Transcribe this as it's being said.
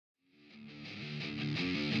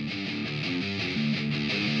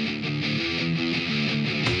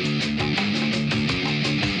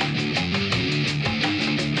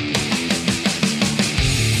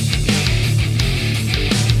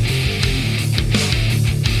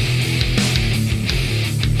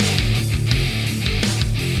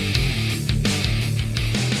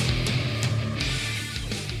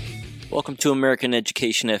Welcome to American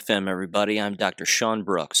Education FM, everybody. I'm Dr. Sean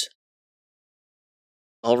Brooks.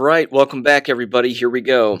 All right, welcome back, everybody. Here we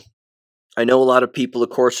go. I know a lot of people, of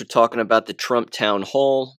course, are talking about the Trump town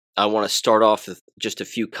hall. I want to start off with just a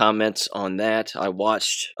few comments on that. I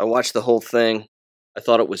watched the whole thing. I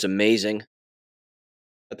thought it was amazing.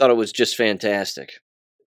 I thought it was just fantastic.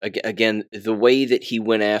 Again, the way that he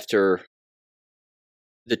went after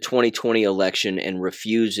the 2020 election and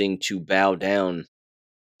refusing to bow down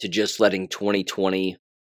to just letting 2020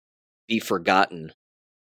 be forgotten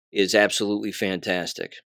is absolutely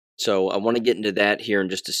fantastic. So I want to get into that here in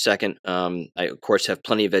just a second. I, of course, have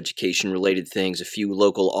plenty of education-related things, a few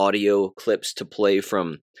local audio clips to play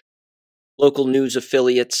from local news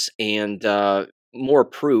affiliates, and more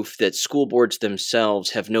proof that school boards themselves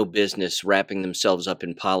have no business wrapping themselves up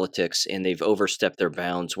in politics, and they've overstepped their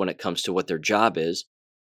bounds when it comes to what their job is.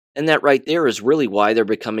 And that right there is really why they're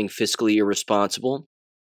becoming fiscally irresponsible.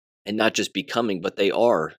 And not just becoming, but they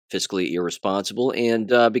are fiscally irresponsible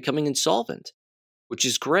and becoming insolvent, which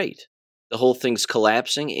is great. The whole thing's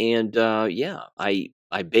collapsing, and I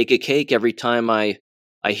bake a cake every time I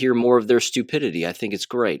hear more of their stupidity. I think it's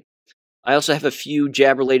great. I also have a few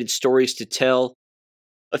jab-related stories to tell,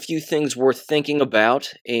 a few things worth thinking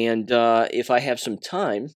about, and if I have some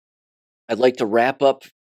time, I'd like to wrap up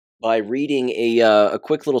by reading a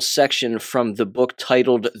quick little section from the book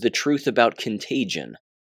titled The Truth About Contagion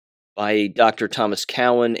by Dr. Thomas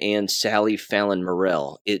Cowan and Sally Fallon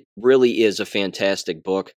Morell. It really is a fantastic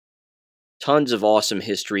book. Tons of awesome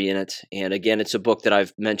history in it. And again, it's a book that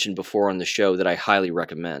I've mentioned before on the show that I highly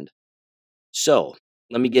recommend. So,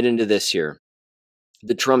 let me get into this here.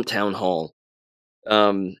 The Trump Town Hall.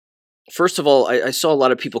 First of all, I saw a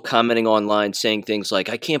lot of people commenting online saying things like,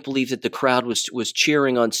 I can't believe that the crowd was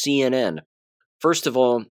cheering on CNN. First of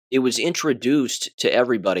all, it was introduced to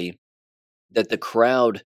everybody that the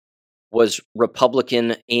crowd was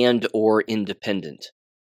Republican and or independent.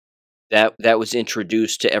 That was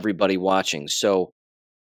introduced to everybody watching. So,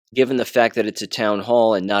 given the fact that it's a town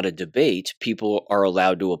hall and not a debate, people are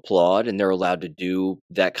allowed to applaud and they're allowed to do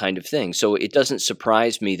that kind of thing. So, it doesn't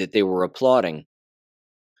surprise me that they were applauding.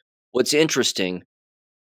 What's interesting,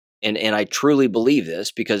 and I truly believe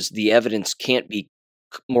this because the evidence can't be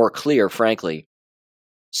more clear, frankly,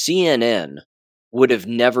 CNN would have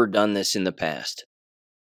never done this in the past.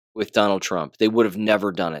 With Donald Trump. They would have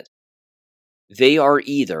never done it. They are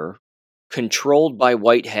either controlled by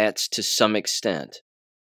white hats to some extent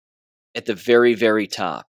at the very, very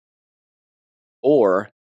top, or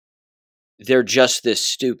they're just this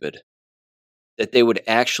stupid that they would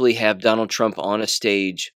actually have Donald Trump on a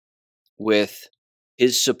stage with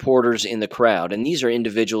his supporters in the crowd. And these are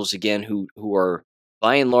individuals, again, who are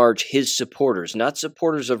by and large his supporters, not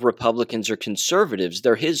supporters of Republicans or conservatives.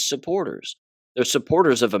 They're his supporters. They're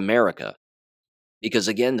supporters of America. Because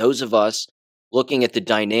again, those of us looking at the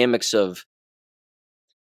dynamics of,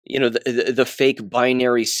 the fake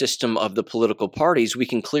binary system of the political parties, we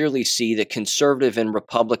can clearly see that conservative and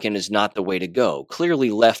Republican is not the way to go. Clearly,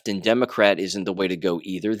 left and Democrat isn't the way to go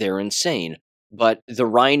either. They're insane. But the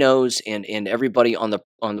rhinos and everybody on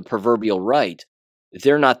the proverbial right,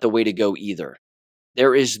 they're not the way to go either.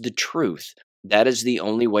 There is the truth. That is the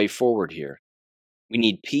only way forward here. We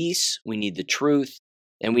need peace, we need the truth,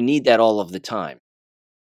 and we need that all of the time.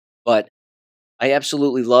 But I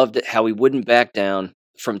absolutely loved it, how he wouldn't back down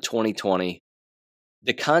from 2020.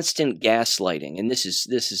 The constant gaslighting, and this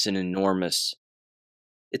is an enormous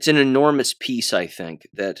piece, I think,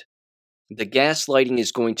 that the gaslighting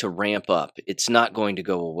is going to ramp up. It's not going to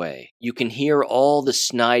go away. You can hear all the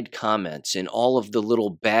snide comments and all of the little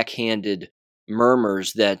backhanded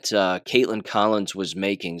murmurs that Caitlin Collins was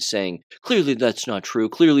making, saying, clearly that's not true.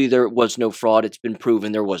 Clearly there was no fraud. It's been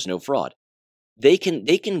proven there was no fraud. They can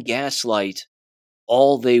gaslight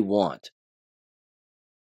all they want.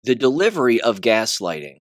 The delivery of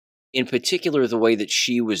gaslighting, in particular the way that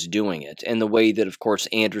she was doing it, and the way that, of course,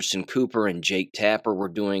 Anderson Cooper and Jake Tapper were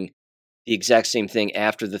doing the exact same thing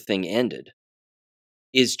after the thing ended,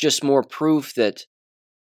 is just more proof that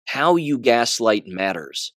how you gaslight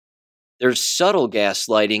matters. There's subtle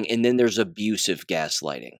gaslighting, and then there's abusive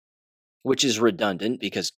gaslighting, which is redundant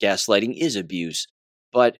because gaslighting is abuse,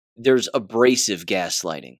 but there's abrasive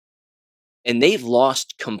gaslighting. And they've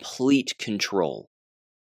lost complete control.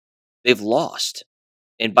 They've lost.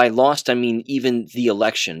 And by lost, I mean even the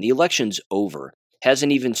election. The election's over.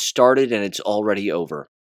 Hasn't even started, and it's already over.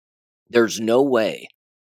 There's no way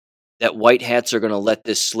that white hats are going to let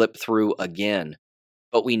this slip through again.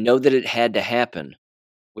 But we know that it had to happen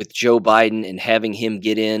with Joe Biden and having him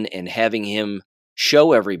get in and having him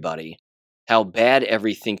show everybody how bad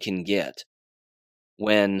everything can get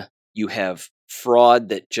when You have fraud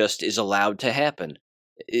that just is allowed to happen.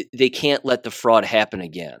 They can't let the fraud happen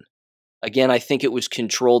again. Again, I think it was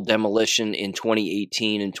controlled demolition in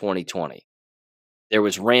 2018 and 2020. There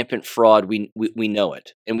was rampant fraud. We know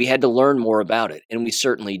it. And we had to learn more about it. And we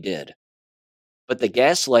certainly did. But the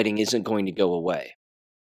gaslighting isn't going to go away.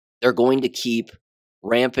 They're going to keep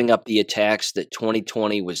ramping up the attacks that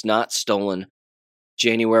 2020 was not stolen.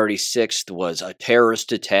 January 6th was a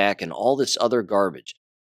terrorist attack and all this other garbage.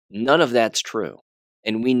 None of that's true.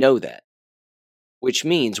 And we know that. Which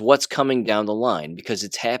means what's coming down the line, because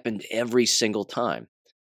it's happened every single time.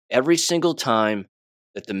 Every single time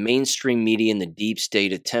that the mainstream media and the deep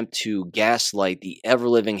state attempt to gaslight the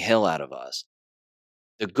ever-living hell out of us,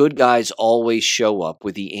 the good guys always show up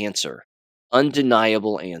with the answer.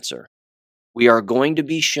 Undeniable answer. We are going to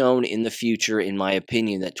be shown in the future, in my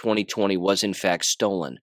opinion, that 2020 was in fact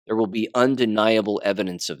stolen. There will be undeniable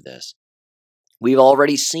evidence of this. We've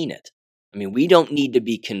already seen it. I mean, we don't need to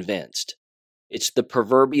be convinced. It's the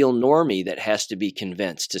proverbial normie that has to be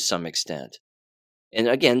convinced to some extent. And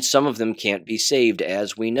again, some of them can't be saved,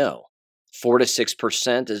 as we know. 4 to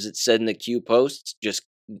 6%, as it said in the Q posts,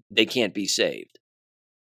 they can't be saved.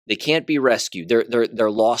 They can't be rescued.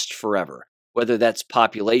 They're lost forever. Whether that's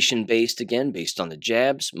population-based, again, based on the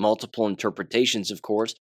jabs, multiple interpretations, of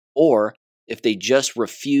course, or if they just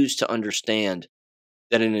refuse to understand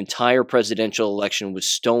that an entire presidential election was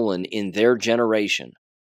stolen in their generation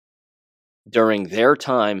during their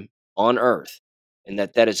time on Earth, and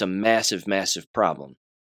that is a massive, massive problem.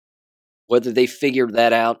 Whether they figure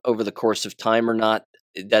that out over the course of time or not,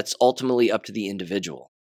 that's ultimately up to the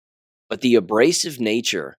individual. But the abrasive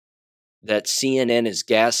nature that CNN is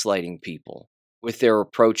gaslighting people with their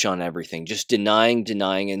approach on everything, just denying,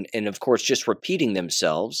 and of course just repeating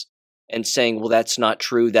themselves and saying, well, that's not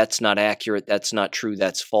true, that's not accurate, that's not true,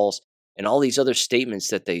 that's false, and all these other statements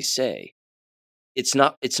that they say, it's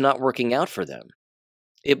not working out for them.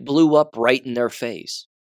 It blew up right in their face.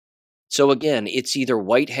 So again, it's either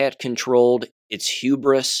white hat controlled, it's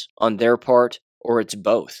hubris on their part, or it's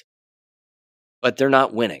both. But they're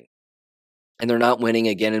not winning. And they're not winning,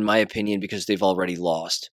 again, in my opinion, because they've already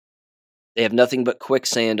lost. They have nothing but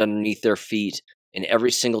quicksand underneath their feet, and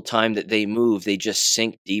every single time that they move, they just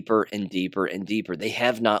sink deeper and deeper and deeper. They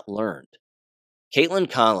have not learned. Caitlin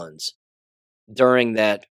Collins, during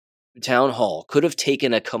that town hall, could have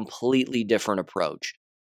taken a completely different approach.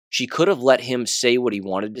 She could have let him say what he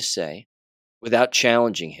wanted to say without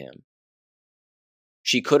challenging him.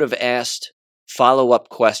 She could have asked follow-up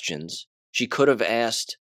questions. She could have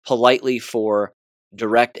asked politely for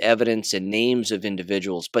direct evidence and names of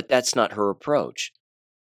individuals, but that's not her approach.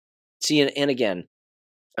 See, and again,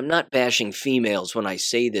 I'm not bashing females when I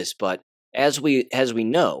say this, but as we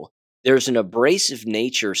know, there's an abrasive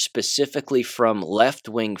nature specifically from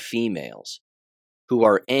left-wing females who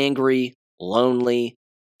are angry, lonely.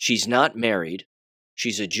 She's not married.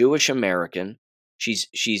 She's a Jewish American. She's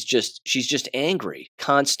just angry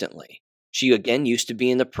constantly. She again used to be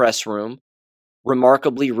in the press room,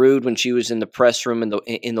 remarkably rude when she was in the press room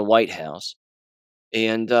in the White House,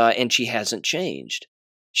 and she hasn't changed.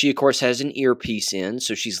 She of course has an earpiece in,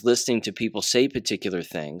 so she's listening to people say particular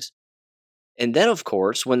things. And then of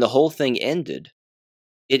course, when the whole thing ended,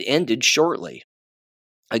 it ended shortly.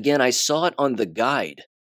 Again, I saw it on the guide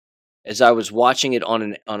as I was watching it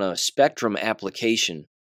on a Spectrum application.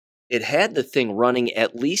 It had the thing running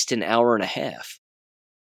at least an hour and a half.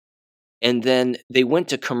 And then they went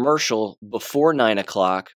to commercial before 9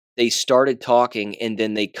 o'clock. They started talking, and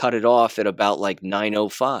then they cut it off at about like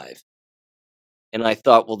 9:05. And I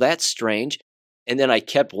thought, well, that's strange. And then I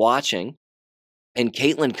kept watching, and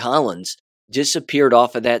Caitlin Collins disappeared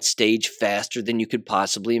off of that stage faster than you could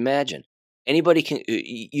possibly imagine.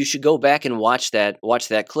 You should go back and watch that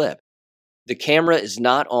clip. The camera is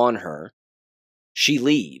not on her. She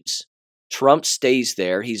leaves. Trump stays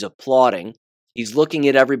there. He's applauding. He's looking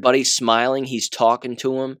at everybody, smiling. He's talking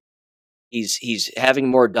to him. He's having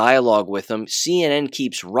more dialogue with them. CNN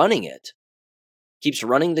keeps running it. Keeps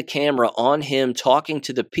running the camera on him, talking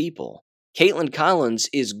to the people. Caitlin Collins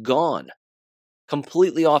is gone.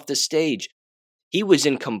 Completely off the stage. He was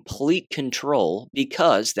in complete control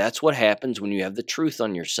because that's what happens when you have the truth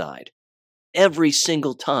on your side. Every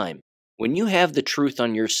single time. When you have the truth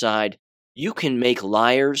on your side, you can make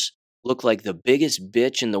liars look like the biggest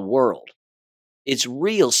bitch in the world. It's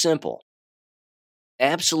real simple.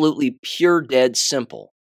 Absolutely pure dead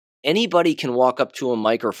simple. Anybody can walk up to a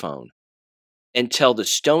microphone and tell the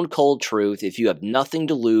stone cold truth if you have nothing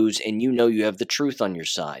to lose and you know you have the truth on your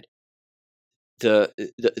side. The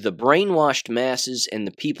brainwashed masses and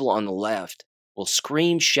the people on the left will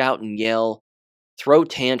scream, shout, and yell throw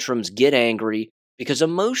tantrums, get angry, because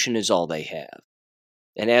emotion is all they have.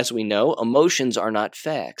 And as we know, emotions are not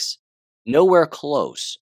facts. Nowhere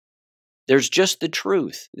close. There's just the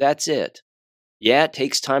truth. That's it. Yeah, it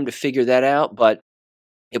takes time to figure that out, but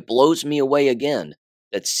it blows me away again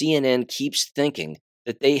that CNN keeps thinking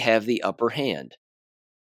that they have the upper hand.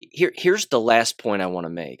 Here's the last point I want to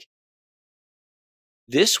make.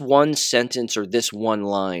 This one sentence or this one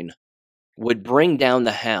line would bring down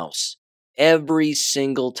the house every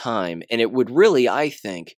single time, and it would really, I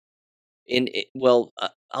think,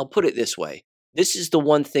 I'll put it this way. This is the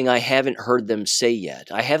one thing I haven't heard them say yet.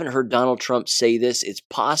 I haven't heard Donald Trump say this. It's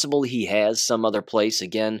possible he has some other place.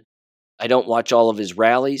 Again, I don't watch all of his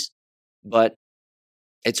rallies, but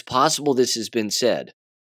it's possible this has been said.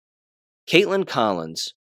 Caitlin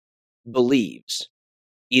Collins believes,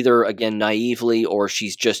 either again naively or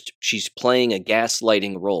she's playing a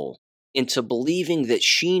gaslighting role, into believing that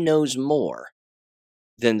she knows more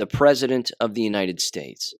than the President of the United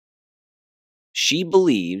States. She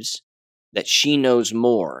believes that she knows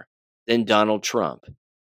more than Donald Trump,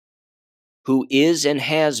 who is and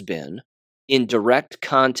has been in direct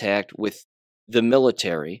contact with the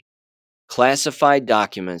military, classified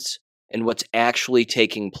documents, and what's actually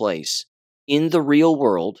taking place in the real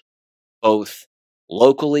world, both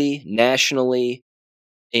locally, nationally,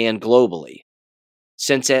 and globally,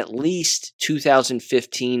 since at least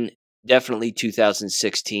 2015, definitely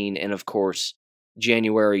 2016, and of course,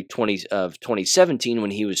 January 2017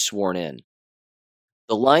 when he was sworn in.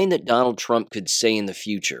 The line that Donald Trump could say in the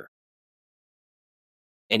future,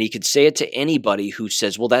 and he could say it to anybody who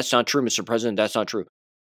says, well, that's not true, Mr. President, that's not true.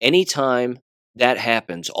 Anytime that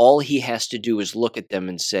happens, all he has to do is look at them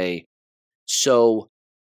and say, so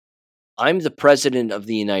I'm the President of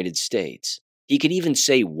the United States. He could even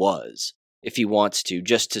say was, if he wants to,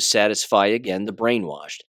 just to satisfy, again, the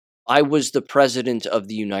brainwashed. I was the President of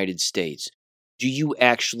the United States. Do you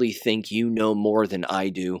actually think you know more than I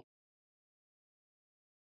do?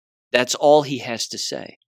 That's all he has to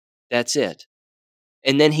say. That's it.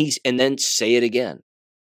 And then say it again.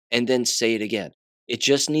 And then say it again. It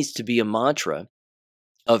just needs to be a mantra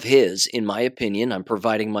of his, in my opinion. I'm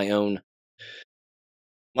providing my own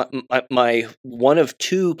my one of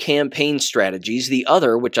two campaign strategies. The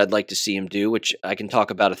other, which I'd like to see him do, which I can talk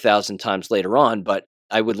about 1,000 times later on, but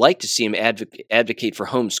I would like to see him advocate for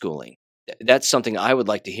homeschooling. That's something I would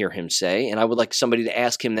like to hear him say, and I would like somebody to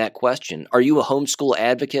ask him that question. Are you a homeschool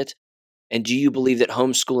advocate? And do you believe that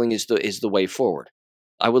homeschooling is the way forward?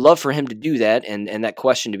 I would love for him to do that and that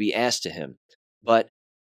question to be asked to him. But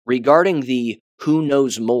regarding the who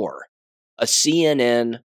knows more, a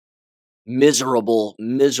CNN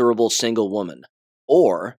miserable single woman,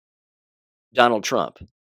 or Donald Trump?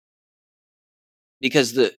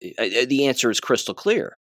 Because the answer is crystal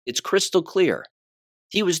clear. It's crystal clear.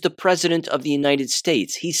 He was the President of the United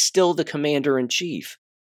States. He's still the Commander-in-Chief.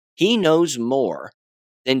 He knows more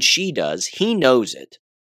than she does. He knows it.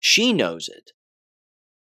 She knows it.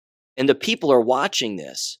 And the people are watching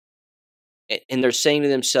this, and they're saying to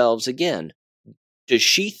themselves again, does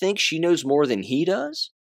she think she knows more than he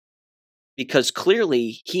does? Because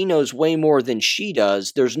clearly he knows way more than she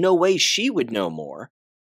does. There's no way she would know more.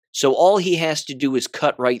 So all he has to do is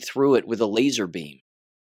cut right through it with a laser beam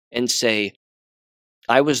and say,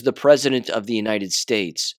 I was the President of the United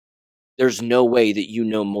States. There's no way that you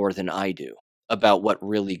know more than I do about what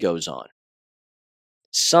really goes on.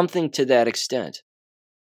 Something to that extent.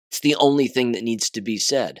 It's the only thing that needs to be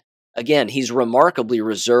said. Again, he's remarkably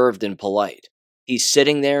reserved and polite. He's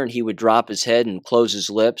sitting there and he would drop his head and close his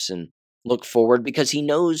lips and look forward because he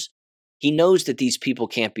knows that these people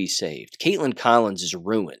can't be saved. Caitlin Collins is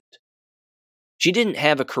ruined. She didn't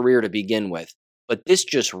have a career to begin with, but this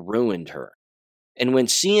just ruined her. And when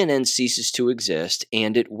CNN ceases to exist,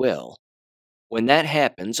 and it will, when that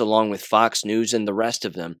happens, along with Fox News and the rest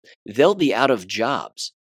of them, they'll be out of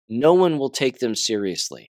jobs. No one will take them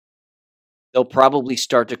seriously. They'll probably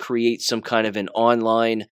start to create some kind of an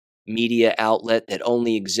online media outlet that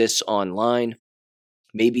only exists online.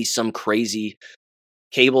 Maybe some crazy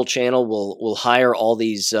cable channel will hire all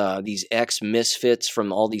these ex-misfits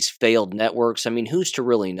from all these failed networks. I mean, who's to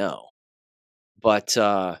really know? But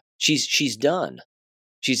she's done.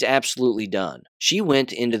 She's absolutely done. She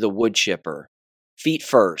went into the wood chipper feet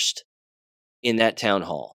first in that town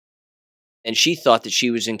hall. And she thought that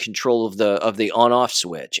she was in control of the on-off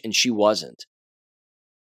switch, and she wasn't.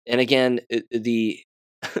 And again, the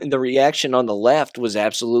reaction on the left was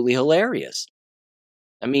absolutely hilarious.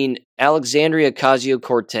 I mean, Alexandria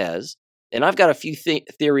Ocasio-Cortez, and I've got a few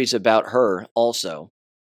theories about her also.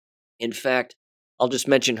 In fact, I'll just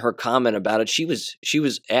mention her comment about it. She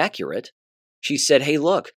was accurate. She said, hey,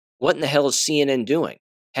 look, what in the hell is CNN doing?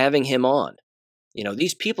 Having him on.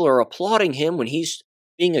 These people are applauding him when he's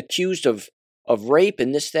being accused of rape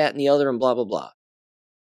and this, that, and the other, and blah, blah, blah.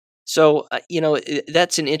 So,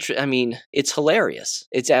 that's it's hilarious.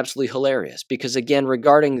 It's absolutely hilarious because, again,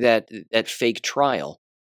 regarding that fake trial,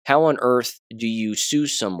 how on earth do you sue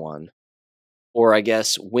someone or, I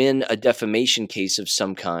guess, win a defamation case of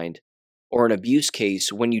some kind or an abuse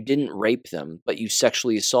case when you didn't rape them, but you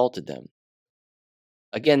sexually assaulted them?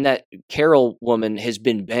 Again, that Carol woman has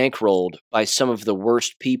been bankrolled by some of the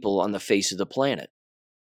worst people on the face of the planet.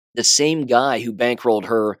 The same guy who bankrolled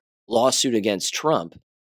her lawsuit against Trump,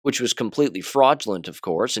 which was completely fraudulent, of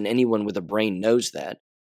course, and anyone with a brain knows that.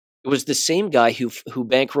 It was the same guy who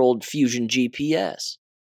bankrolled Fusion GPS.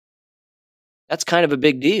 That's kind of a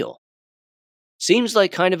big deal. Seems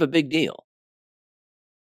like kind of a big deal.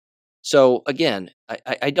 So, again,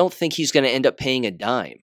 I don't think he's going to end up paying a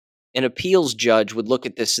dime. An appeals judge would look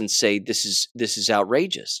at this and say, this is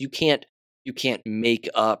outrageous. You can't make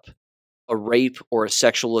up a rape or a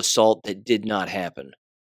sexual assault that did not happen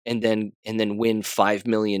and then win $5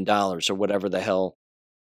 million or whatever the hell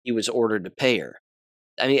he was ordered to pay her.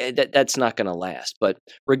 I mean, that's not going to last. But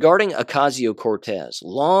regarding Ocasio-Cortez,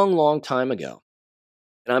 long time ago,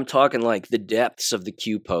 and I'm talking like the depths of the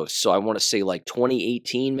Q posts, so I want to say like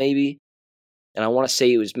 2018 maybe, and I want to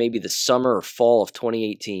say it was maybe the summer or fall of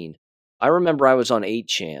 2018. I remember I was on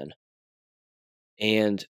 8chan,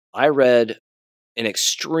 and I read an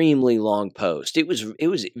extremely long post. It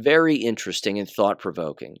was very interesting and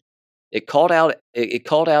thought-provoking. It called out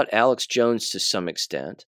Alex Jones to some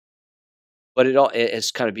extent, but it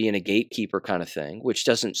as kind of being a gatekeeper kind of thing, which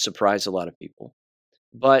doesn't surprise a lot of people.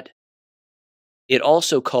 But it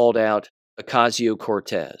also called out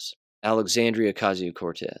Ocasio-Cortez, Alexandria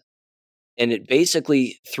Ocasio-Cortez, and it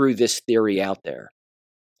basically threw this theory out there.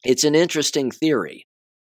 It's an interesting theory.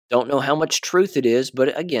 Don't know how much truth it is,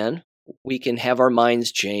 but again, we can have our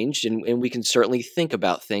minds changed, and we can certainly think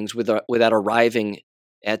about things without arriving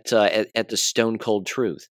at the stone cold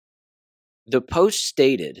truth. The post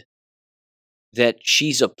stated that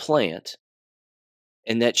she's a plant,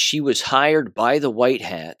 and that she was hired by the White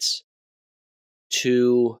Hats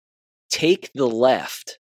to take the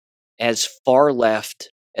left as far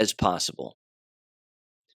left as possible.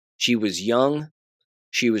 She was young.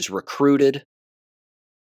 She was recruited.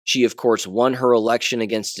 She, of course, won her election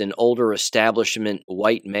against an older establishment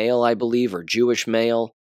white male, I believe, or Jewish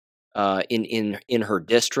male in her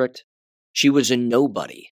district. She was a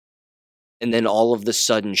nobody. And then all of the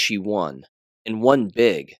sudden she won. And won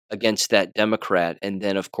big against that Democrat. And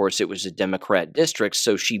then, of course, it was a Democrat district,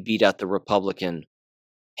 so she beat out the Republican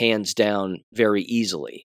hands down very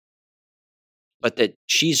easily. But that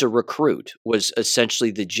she's a recruit was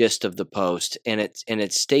essentially the gist of the post. And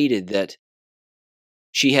it stated that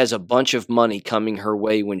she has a bunch of money coming her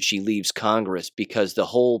way when she leaves Congress because the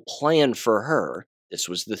whole plan for her, this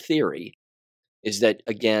was the theory, is that,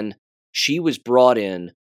 again, she was brought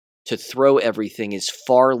in to throw everything as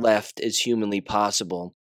far left as humanly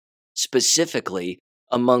possible, specifically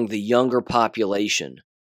among the younger population,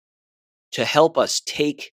 to help us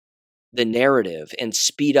take the narrative and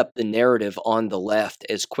speed up the narrative on the left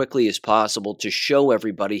as quickly as possible to show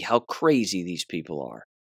everybody how crazy these people are.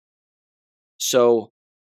 So,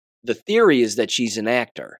 the theory is that she's an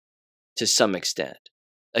actor to some extent.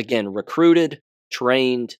 Again, recruited,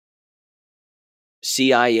 trained,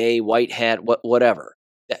 CIA, white hat, whatever.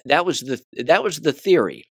 That was the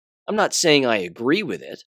theory. I'm not saying I agree with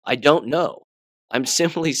it. I don't know. I'm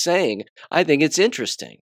simply saying I think it's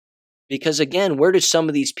interesting. Because again, where do some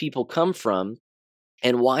of these people come from,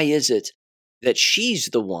 and why is it that she's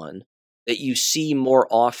the one that you see more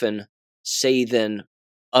often, say, than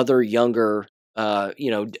other younger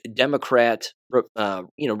Democrat,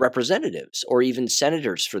 representatives or even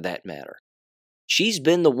senators for that matter? She's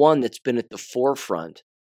been the one that's been at the forefront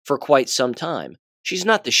for quite some time. She's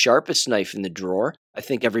not the sharpest knife in the drawer. I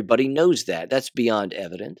think everybody knows that. That's beyond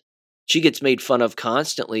evident. She gets made fun of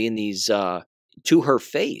constantly in these, to her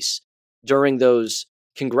face, during those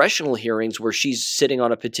congressional hearings where she's sitting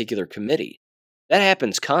on a particular committee. That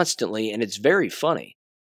happens constantly, and it's very funny.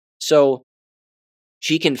 So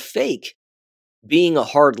she can fake being a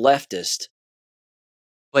hard leftist,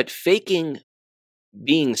 but faking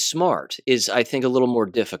being smart is, I think, a little more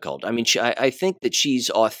difficult. I mean, I think that she's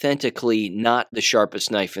authentically not the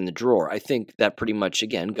sharpest knife in the drawer. I think that pretty much,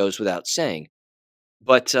 again, goes without saying.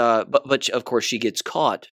 But of course, she gets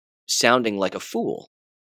caught sounding like a fool.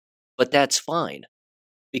 But that's fine,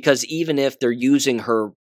 because even if they're using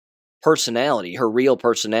her personality, her real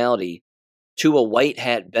personality, to a white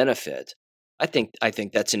hat benefit, I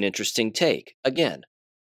think that's an interesting take. Again,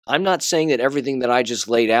 I'm not saying that everything that I just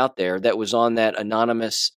laid out there that was on that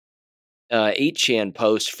anonymous 8chan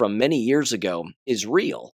post from many years ago is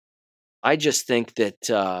real. I just think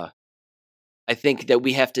that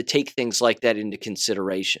we have to take things like that into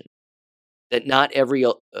consideration. That not every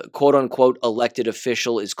quote unquote elected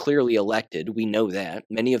official is clearly elected. We know that.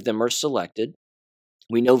 Many of them are selected.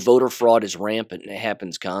 We know voter fraud is rampant and it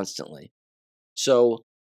happens constantly. So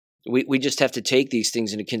we just have to take these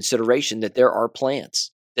things into consideration, that there are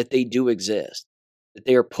plants, that they do exist, that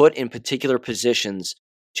they are put in particular positions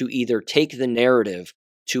to either take the narrative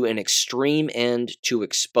to an extreme end to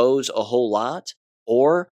expose a whole lot,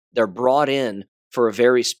 or they're brought in for a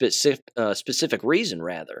very specific reason,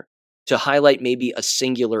 rather, to highlight maybe a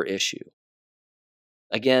singular issue.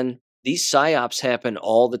 Again, these psyops happen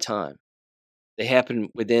all the time. They happen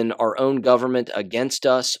within our own government, against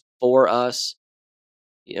us, for us,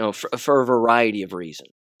 for a variety of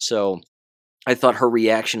reasons. So I thought her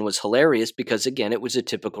reaction was hilarious because, again, it was a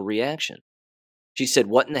typical reaction. She said,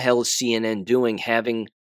 "What in the hell is CNN doing having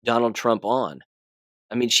Donald Trump on?"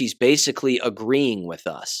 I mean, she's basically agreeing with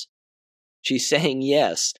us. She's saying,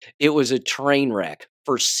 yes, it was a train wreck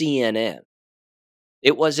for CNN.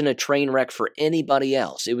 It wasn't a train wreck for anybody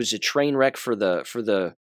else. It was a train wreck for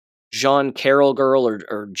the Jean Carroll girl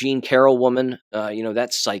or Jean Carroll woman,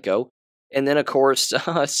 that psycho. And then, of course,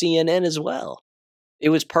 CNN as well. It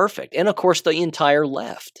was perfect. And, of course, the entire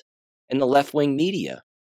left and the left-wing media.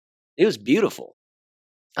 It was beautiful.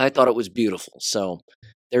 I thought it was beautiful. So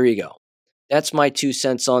there you go. That's my 2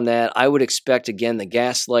 cents on that. I would expect, again, the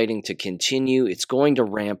gaslighting to continue. It's going to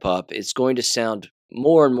ramp up. It's going to sound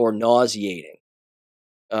more and more nauseating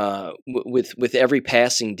with every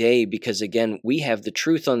passing day because, again, we have the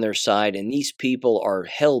truth on their side, and these people are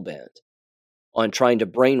hell-bent on trying to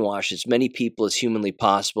brainwash as many people as humanly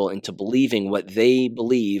possible into believing what they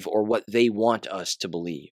believe or what they want us to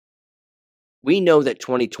believe. We know that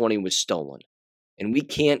 2020 was stolen, and we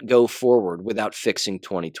can't go forward without fixing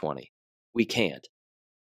 2020. We can't.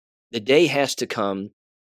 The day has to come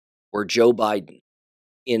where Joe Biden,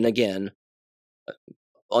 again,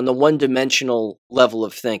 on the one-dimensional level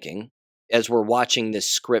of thinking, as we're watching this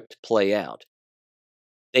script play out,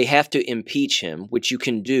 they have to impeach him, which you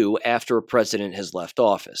can do after a president has left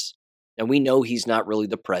office. And we know he's not really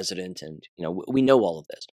the president, and we know all of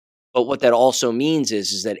this. But what that also means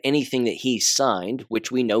is that anything that he signed, which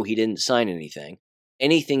we know he didn't sign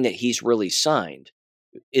anything that he's really signed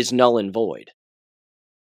is null and void.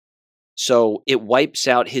 So it wipes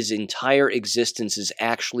out his entire existence as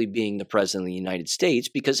actually being the president of the United States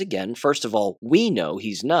because, again, first of all, we know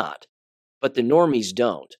he's not, but the normies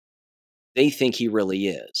don't. They think he really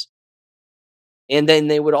is. And then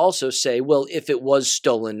they would also say, well, if it was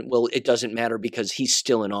stolen, well, it doesn't matter because he's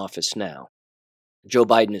still in office now. Joe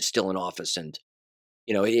Biden is still in office, and,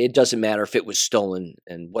 it doesn't matter if it was stolen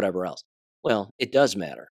and whatever else. Well, it does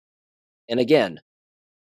matter. And again,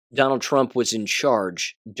 Donald Trump was in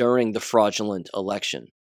charge during the fraudulent election.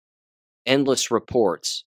 Endless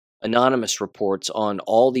reports, anonymous reports on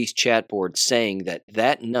all these chat boards saying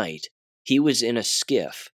that night he was in a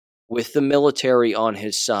skiff with the military on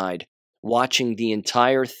his side, watching the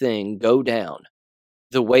entire thing go down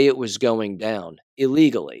the way it was going down,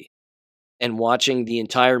 illegally, and watching the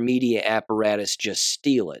entire media apparatus just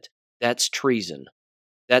steal it. That's treason.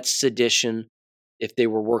 That's sedition. If they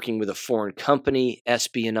were working with a foreign company,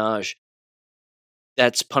 espionage,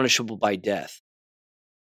 that's punishable by death.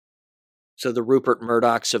 So the Rupert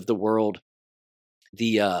Murdochs of the world,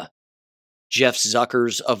 the Jeff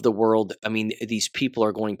Zuckers of the world, I mean, these people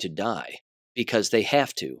are going to die because they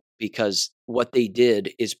have to, because what they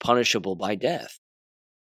did is punishable by death.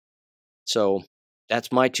 So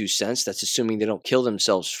that's my 2 cents. That's assuming they don't kill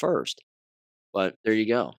themselves first. But there you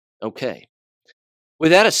go. Okay.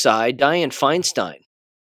 With that aside, Dianne Feinstein.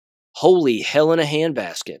 Holy hell in a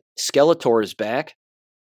handbasket. Skeletor is back.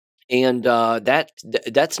 And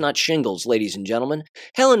that's not shingles, ladies and gentlemen.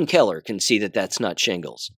 Helen Keller can see that that's not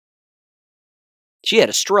shingles. She had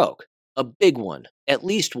a stroke. A big one. At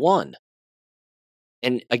least one.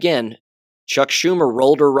 And again, Chuck Schumer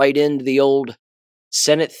rolled her right into the old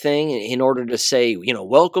Senate thing in order to say,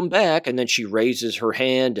 welcome back. And then she raises her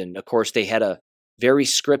hand. And of course, they had a very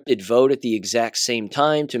scripted vote at the exact same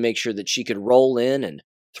time to make sure that she could roll in and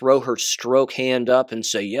throw her stroke hand up and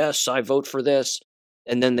say, yes, I vote for this.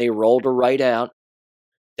 And then they rolled her right out.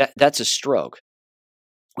 That's a stroke.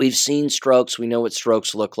 We've seen strokes. We know what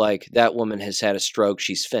strokes look like. That woman has had a stroke.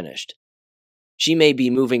 She's finished. She may be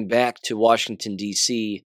moving back to Washington,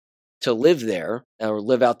 D.C. to live there or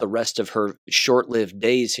live out the rest of her short-lived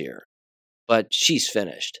days here. But she's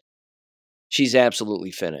finished. She's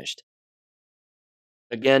absolutely finished.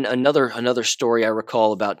 Again, another story I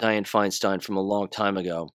recall about Dianne Feinstein from a long time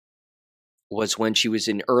ago was when she was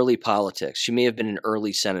in early politics. She may have been an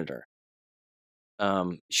early senator.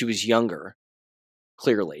 She was younger,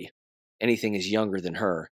 clearly. Anything is younger than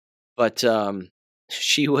her. But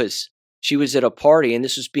she was she was at a party, and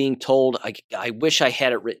this was being told. I wish I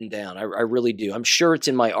had it written down. I really do. I'm sure it's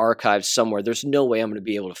in my archives somewhere. There's no way I'm going to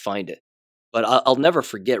be able to find it, but I'll never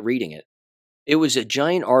forget reading it. It was a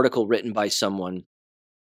giant article written by someone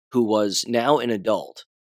who was now an adult,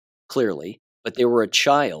 clearly, but they were a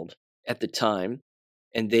child at the time,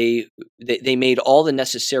 and they made all the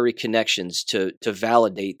necessary connections to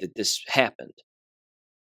validate that this happened.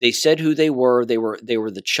 They said who they were. They were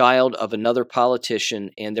the child of another politician,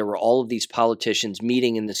 and there were all of these politicians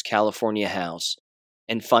meeting in this California house,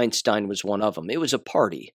 and Feinstein was one of them. It was a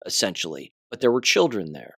party, essentially, but there were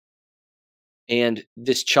children there. And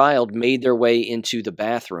this child made their way into the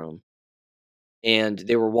bathroom, and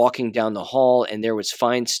they were walking down the hall, and there was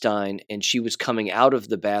Feinstein, and she was coming out of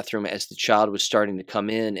the bathroom as the child was starting to come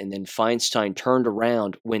in, and then Feinstein turned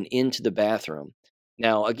around, went into the bathroom.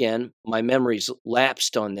 Now, again, my memories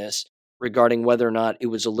lapsed on this regarding whether or not it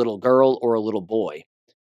was a little girl or a little boy.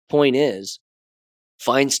 Point is,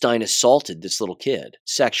 Feinstein assaulted this little kid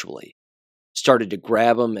sexually, started to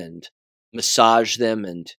grab him and massage them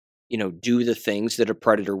and, do the things that a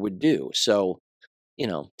predator would do. So,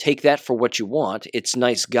 take that for what you want. It's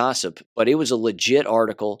nice gossip, but it was a legit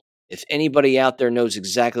article. If anybody out there knows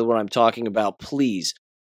exactly what I'm talking about, please,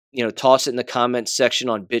 toss it in the comments section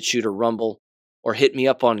on BitChute or Rumble, or hit me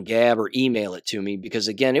up on Gab or email it to me, because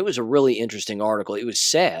again, it was a really interesting article. It was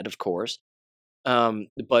sad, of course,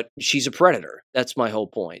 but she's a predator. That's my whole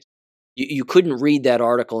point. You couldn't read that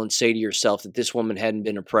article and say to yourself that this woman hadn't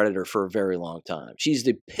been a predator for a very long time. She's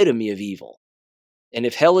the epitome of evil. And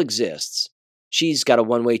if hell exists, she's got a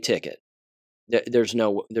one-way ticket. There's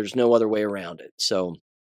no other way around it. So,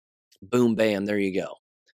 boom, bam, there you go.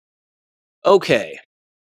 Okay,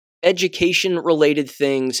 education-related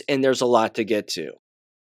things, and there's a lot to get to.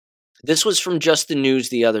 This was from Just the News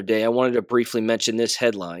the other day. I wanted to briefly mention this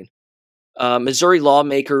headline. Missouri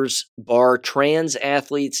lawmakers bar trans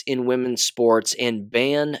athletes in women's sports and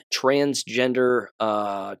ban transgender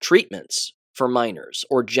treatments for minors,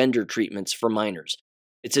 or gender treatments for minors.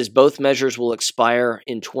 It says both measures will expire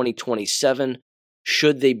in 2027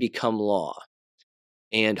 should they become law.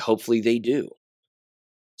 And hopefully they do.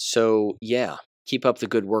 So, yeah, keep up the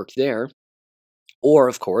good work there. Or,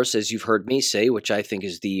 of course, as you've heard me say, which I think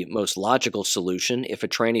is the most logical solution, if a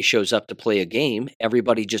tranny shows up to play a game,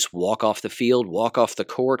 everybody just walk off the field, walk off the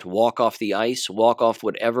court, walk off the ice, walk off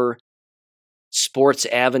whatever sports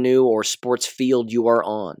avenue or sports field you are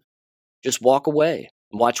on. Just walk away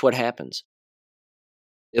and watch what happens.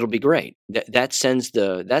 It'll be great. That sends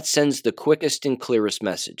the quickest and clearest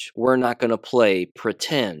message. We're not going to play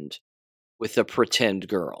pretend with a pretend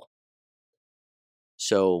girl.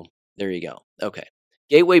 So there you go. Okay.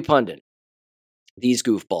 Gateway Pundit. These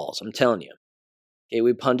goofballs, I'm telling you.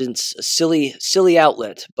 Gateway Pundit's a silly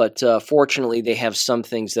outlet, but fortunately they have some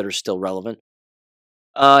things that are still relevant.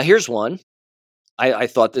 Here's one. I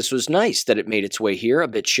thought this was nice that it made its way here. A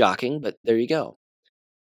bit shocking, but there you go.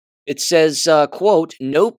 It says, quote,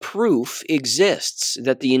 no proof exists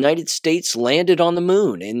that the United States landed on the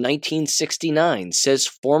moon in 1969, says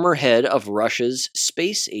former head of Russia's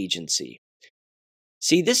space agency.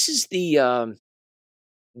 See, this is the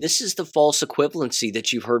false equivalency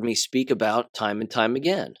that you've heard me speak about time and time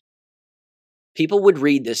again. People would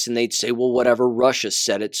read this and they'd say, well, whatever, Russia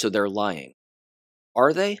said it, so they're lying.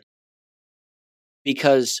 Are they?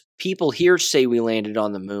 Because people here say we landed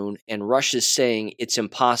on the moon, and Russia's saying it's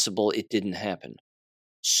impossible, it didn't happen.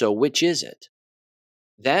 So which is it?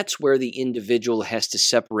 That's where the individual has to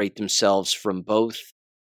separate themselves from both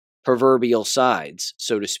proverbial sides,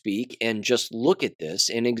 so to speak, and just look at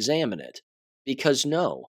this and examine it. Because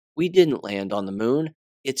no, we didn't land on the moon.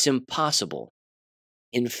 It's impossible.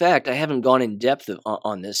 In fact, I haven't gone in depth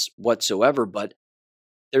on this whatsoever, but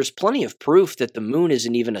there's plenty of proof that the moon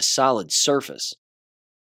isn't even a solid surface.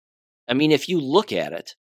 I mean, if you look at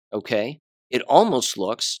it, okay, it almost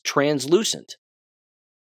looks translucent,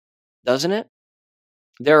 doesn't it?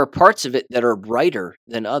 There are parts of it that are brighter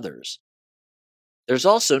than others. There's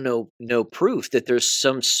also no proof that there's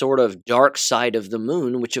some sort of dark side of the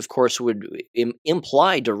moon, which of course would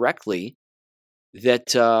imply directly that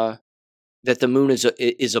that the moon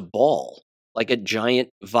is a ball, like a giant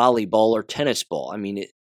volleyball or tennis ball. I mean,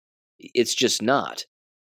 it's just not.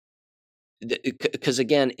 Because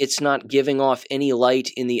again, it's not giving off any light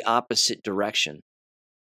in the opposite direction.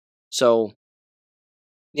 So,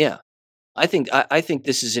 yeah, I think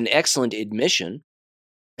this is an excellent admission,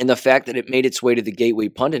 and the fact that it made its way to the Gateway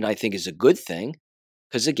Pundit, I think, is a good thing,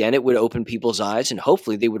 because again, it would open people's eyes, and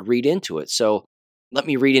hopefully they would read into it. So let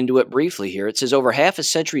me read into it briefly here. It says, over half a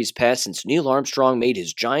century has passed since Neil Armstrong made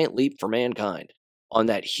his giant leap for mankind on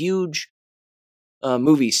that huge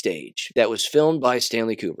movie stage that was filmed by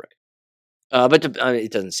Stanley Kubrick.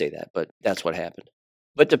 It doesn't say that, but that's what happened.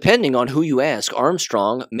 But depending on who you ask,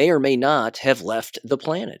 Armstrong may or may not have left the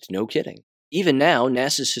planet. No kidding. Even now,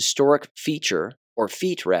 NASA's historic feat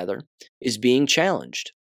is being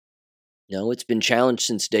challenged. No, it's been challenged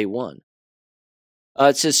since day one.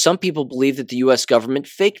 It says some people believe that the U.S. government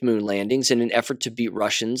faked moon landings in an effort to beat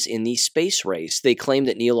Russians in the space race. They claim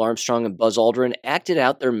that Neil Armstrong and Buzz Aldrin acted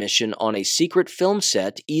out their mission on a secret film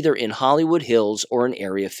set, either in Hollywood Hills or in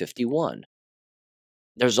Area 51.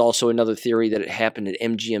 There's also another theory that it happened at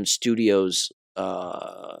MGM Studios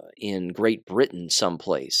in Great Britain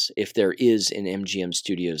someplace, if there is an MGM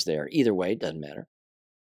Studios there. Either way, it doesn't matter.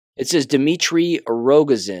 It says Dmitry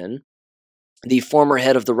Rogozin, the former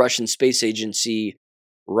head of the Russian space agency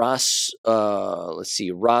Roscosmos,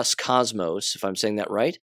 if I'm saying that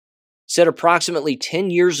right, said approximately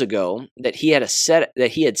 10 years ago that he had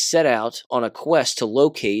set out on a quest to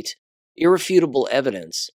locate irrefutable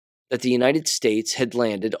evidence that the United States had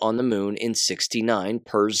landed on the moon in '69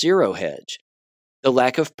 per Zero Hedge. The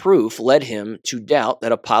lack of proof led him to doubt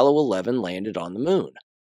that Apollo 11 landed on the moon.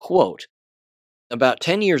 Quote, about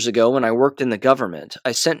 10 years ago, when I worked in the government,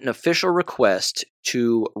 I sent an official request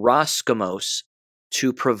to Roscosmos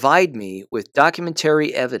to provide me with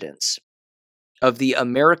documentary evidence of the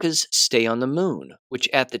America's stay on the moon, which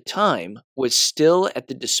at the time was still at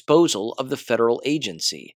the disposal of the federal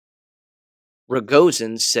agency.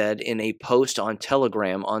 Rogozin said in a post on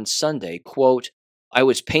Telegram on Sunday, quote, I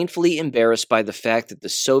was painfully embarrassed by the fact that the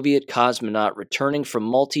Soviet cosmonaut returning from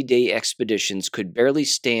multi-day expeditions could barely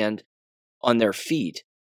stand on their feet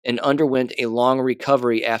and underwent a long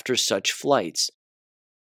recovery after such flights.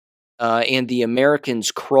 And the Americans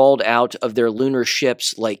crawled out of their lunar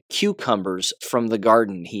ships like cucumbers from the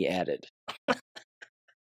garden, he added.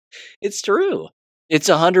 It's true. It's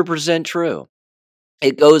 100% true.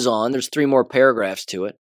 It goes on. There's 3 more paragraphs to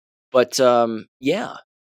it. But yeah,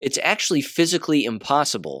 it's actually physically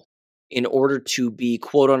impossible in order to be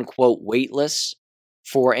quote-unquote weightless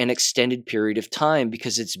for an extended period of time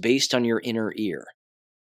because it's based on your inner ear.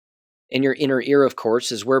 And your inner ear, of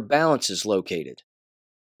course, is where balance is located.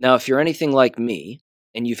 Now, if you're anything like me,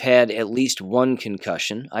 and you've had at least 1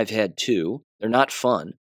 concussion, I've had 2, they're not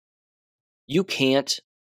fun, you can't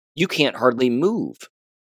hardly move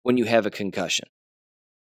when you have a concussion.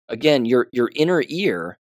 Again, your inner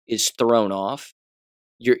ear is thrown off.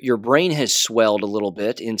 Your brain has swelled a little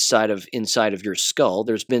bit inside of your skull.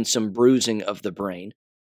 There's been some bruising of the brain,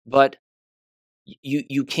 but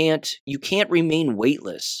you can't remain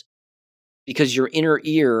weightless because your inner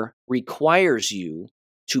ear requires you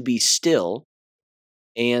to be still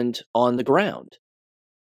and on the ground.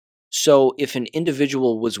 So if an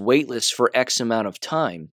individual was weightless for X amount of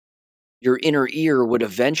time, your inner ear would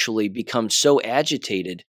eventually become so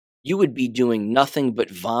agitated, you would be doing nothing but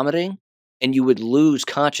vomiting, and you would lose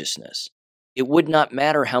consciousness. It would not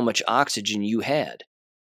matter how much oxygen you had.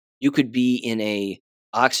 You could be in a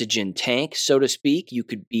oxygen tank, so to speak. You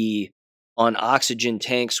could be on oxygen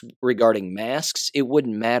tanks regarding masks. It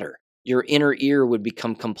wouldn't matter. Your inner ear would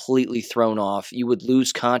become completely thrown off. You would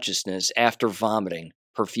lose consciousness after vomiting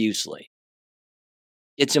profusely.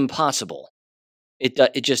 It's impossible.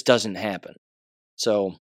 It just doesn't happen.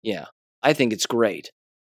 So, yeah, I think it's great.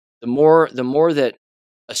 The more that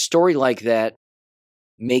a story like that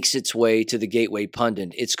makes its way to the Gateway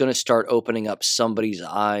Pundit, it's going to start opening up somebody's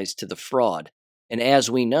eyes to the fraud. And as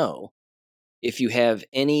we know, if you have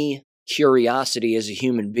any curiosity as a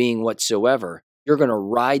human being whatsoever, you're going to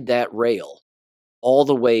ride that rail all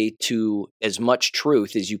the way to as much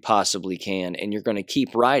truth as you possibly can, and you're going to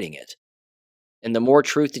keep riding it. And the more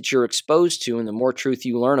truth that you're exposed to and the more truth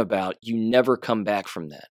you learn about, you never come back from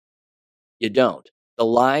that. You don't. The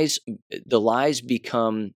lies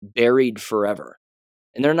become buried forever.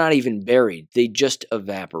 And they're not even buried. They just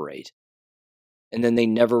evaporate. And then they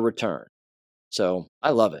never return. So, I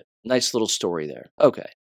love it. Nice little story there. Okay.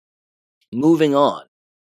 Moving on.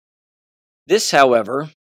 This, however,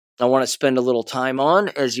 I want to spend a little time on,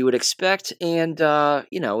 as you would expect, and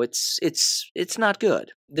it's not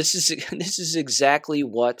good. This is exactly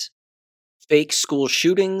what fake school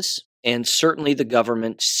shootings and certainly the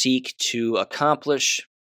government seek to accomplish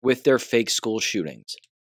with their fake school shootings.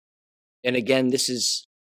 And again, this is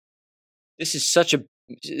such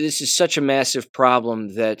a massive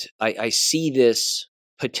problem that I see this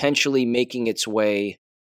potentially making its way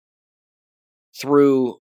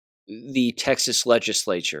through the Texas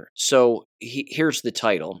legislature. So here's the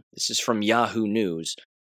title. This is from Yahoo News.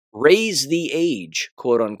 Raise the age,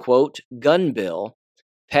 quote unquote, gun bill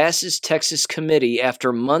passes Texas committee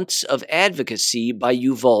after months of advocacy by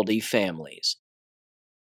Uvalde families.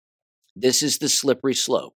 This is the slippery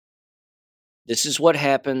slope. This is what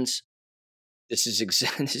happens. This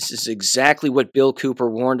is exactly what Bill Cooper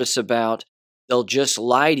warned us about. They'll just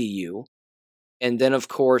lie to you. And then, of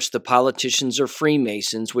course, the politicians are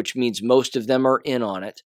Freemasons, which means most of them are in on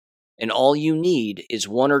it. And all you need is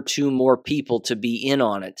one or two more people to be in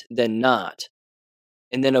on it than not.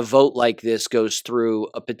 And then a vote like this goes through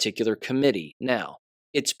a particular committee. Now,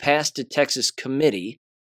 it's passed a Texas committee.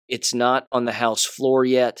 It's not on the House floor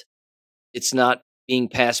yet. It's not being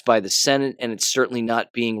passed by the Senate, and it's certainly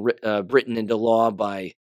not being written into law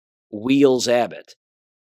by Wheels Abbott.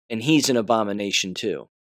 And he's an abomination too.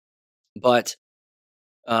 But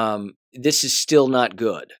this is still not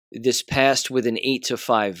good. This passed with an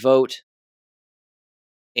 8-5 vote,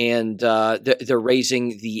 and they're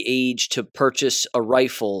raising the age to purchase a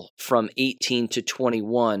rifle from 18 to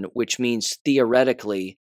 21, which means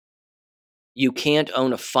theoretically you can't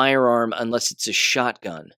own a firearm unless it's a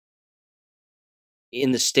shotgun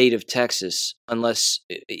in the state of Texas, unless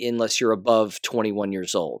you're above 21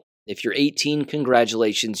 years old. If you're 18,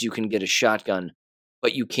 congratulations, you can get a shotgun,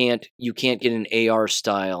 but you can't get an AR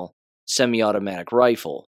style semi-automatic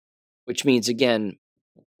rifle, which means, again,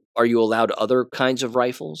 are you allowed other kinds of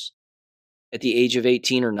rifles at the age of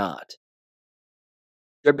 18 or not?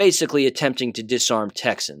 They're basically attempting to disarm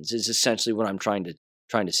Texans is essentially what I'm trying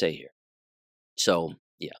to say here. So,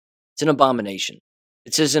 yeah, it's an abomination.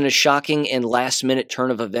 It says in a shocking and last-minute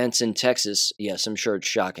turn of events in Texas, yes, I'm sure it's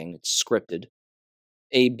shocking, it's scripted,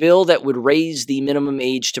 a bill that would raise the minimum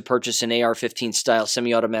age to purchase an AR-15 style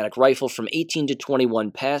semi-automatic rifle from 18 to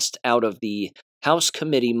 21 passed out of the House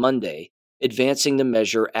committee Monday, advancing the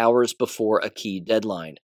measure hours before a key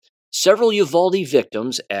deadline. Several Uvalde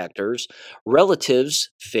victims, actors, relatives,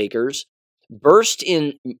 fakers, burst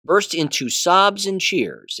into sobs and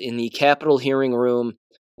cheers in the Capitol hearing room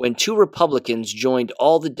when two Republicans joined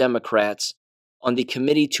all the Democrats on the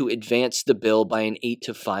committee to advance the bill by an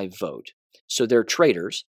 8-5 vote. So they're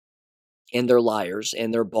traitors, and they're liars,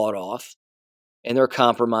 and they're bought off, and they're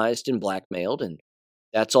compromised and blackmailed, and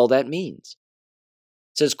that's all that means.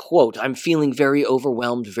 It says, quote, I'm feeling very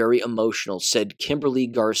overwhelmed, very emotional, said Kimberly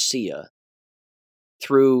Garcia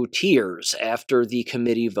through tears after the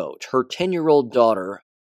committee vote. Her 10-year-old daughter,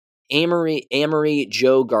 Amory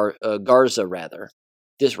Jo Garza,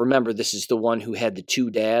 remember, this is the one who had the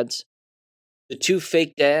two dads. The two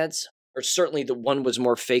fake dads, or certainly the one was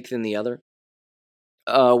more fake than the other,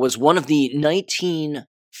 was one of the 19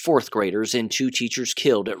 fourth graders and two teachers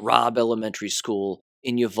killed at Robb Elementary School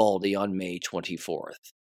in Uvalde on May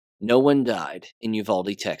 24th. No one died in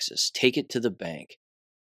Uvalde, Texas. Take it to the bank.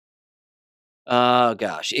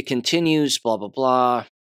 Gosh, it continues, blah, blah, blah.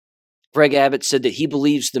 Greg Abbott said that he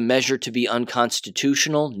believes the measure to be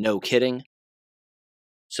unconstitutional. No kidding.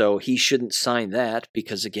 So he shouldn't sign that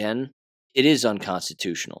because, again, it is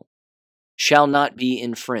unconstitutional. Shall not be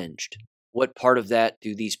infringed. What part of that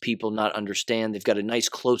do these people not understand? They've got a nice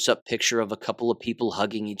close-up picture of a couple of people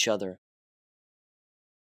hugging each other.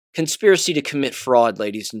 Conspiracy to commit fraud,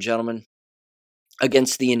 ladies and gentlemen,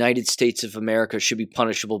 against the United States of America should be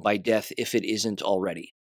punishable by death if it isn't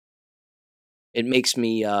already. It makes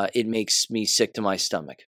me sick to my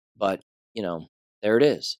stomach. But, there it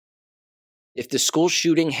is. If the school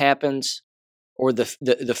shooting happens, or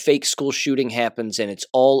the fake school shooting happens and it's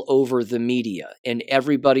all over the media and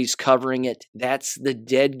everybody's covering it, that's the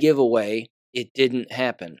dead giveaway. It didn't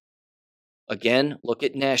happen. Again, look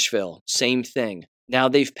at Nashville. Same thing. Now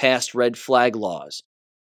they've passed red flag laws.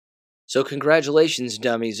 So congratulations,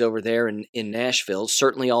 dummies, over there in Nashville.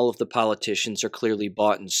 Certainly all of the politicians are clearly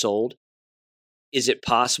bought and sold. Is it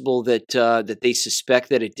possible that they suspect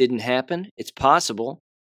that it didn't happen? It's possible.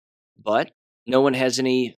 But nobody has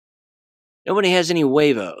any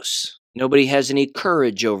huevos. Nobody has any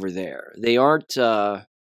courage over there. They aren't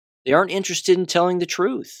interested in telling the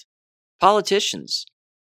truth. Politicians,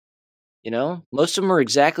 most of them are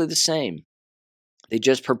exactly the same. They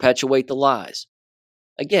just perpetuate the lies.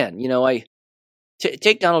 Again,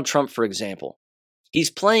 take Donald Trump for example. He's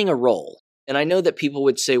playing a role, and I know that people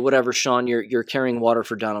would say, "Whatever, Sean, you're carrying water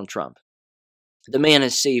for Donald Trump." The man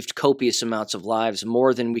has saved copious amounts of lives,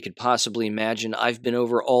 more than we could possibly imagine. I've been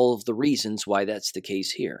over all of the reasons why that's the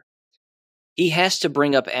case here. He has to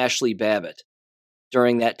bring up Ashley Babbitt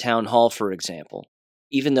during that town hall, for example,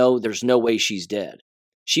 even though there's no way she's dead.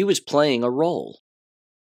 She was playing a role.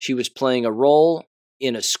 She was playing a role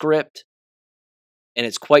in a script, and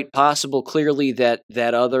it's quite possible, clearly, that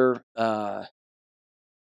that other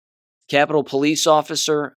Capitol Police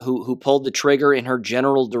officer who pulled the trigger in her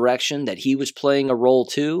general direction, that he was playing a role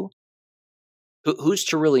too. Who's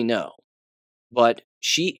to really know? But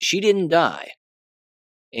she didn't die,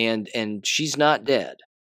 and she's not dead.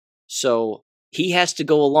 So he has to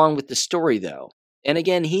go along with the story, though. And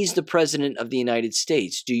again, he's the president of the United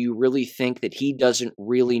States. Do you really think that he doesn't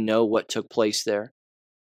really know what took place there?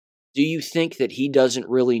 Do you think that he doesn't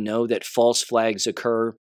really know that false flags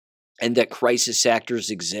occur and that crisis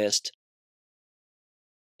actors exist?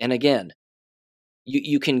 And again,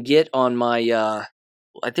 you can get on my,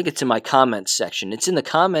 I think it's in my comments section. It's in the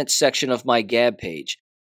comments section of my Gab page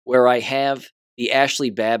where I have the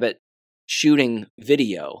Ashley Babbitt shooting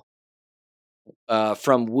video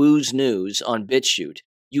from Woo's News on BitChute.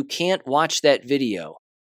 You can't watch that video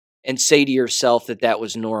and say to yourself that that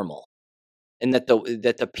was normal, and that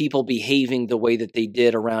the people behaving the way that they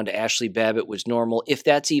did around Ashley Babbitt was normal, if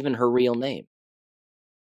that's even her real name.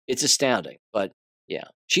 It's astounding, but yeah,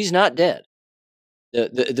 she's not dead.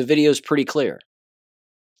 The video is pretty clear.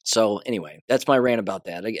 So anyway, that's my rant about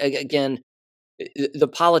that. Again, the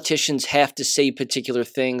politicians have to say particular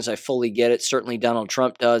things. I fully get it. Certainly Donald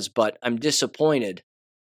Trump does, but I'm disappointed,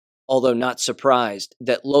 although not surprised,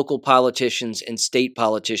 that local politicians and state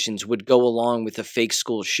politicians would go along with a fake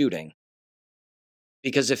school shooting.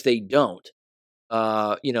 Because if they don't,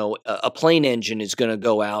 a plane engine is going to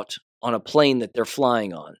go out on a plane that they're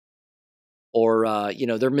flying on. Or,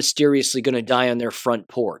 they're mysteriously going to die on their front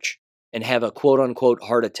porch and have a quote-unquote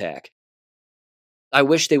heart attack. I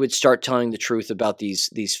wish they would start telling the truth about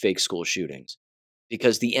these fake school shootings,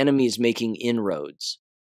 because the enemy is making inroads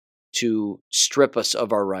to strip us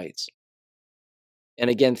of our rights. And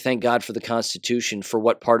again, thank God for the Constitution, for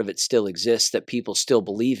what part of it still exists that people still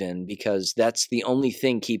believe in, because that's the only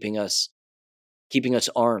thing keeping us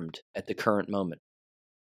armed at the current moment.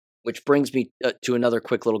 Which brings me to another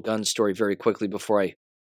quick little gun story very quickly before I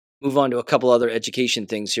move on to a couple other education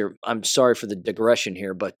things here. I'm sorry for the digression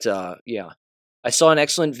here, but yeah. I saw an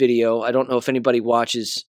excellent video. I don't know if anybody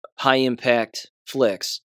watches High Impact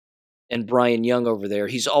Flicks and Brian Young over there.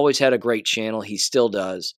 He's always had a great channel. He still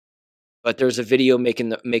does. But there's a video making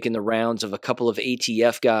the rounds of a couple of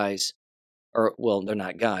ATF guys, or well, they're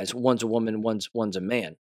not guys. One's a woman, one's a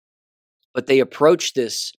man. But they approach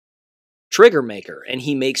this trigger maker, and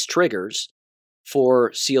he makes triggers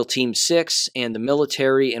for SEAL Team 6 and the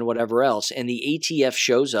military and whatever else. And the ATF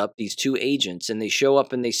shows up, these two agents, and they show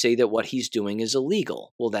up and they say that what he's doing is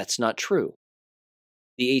illegal. Well, that's not true.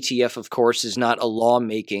 The ATF, of course, is not a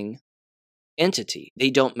law-making entity. They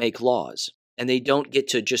don't make laws. And they don't get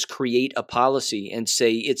to just create a policy and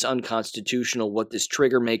say it's unconstitutional what this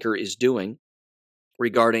trigger maker is doing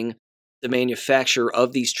regarding the manufacture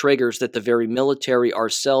of these triggers that the very military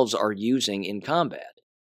ourselves are using in combat.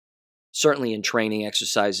 Certainly in training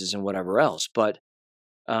exercises and whatever else. But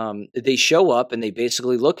they show up and they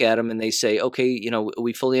basically look at them and they say, okay,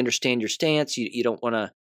 we fully understand your stance. You don't want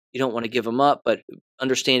to give them up, but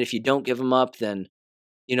understand if you don't give them up, then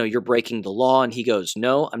you're breaking the law. And he goes,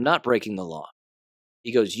 no, I'm not breaking the law.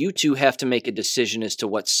 He goes, you two have to make a decision as to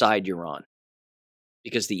what side you're on,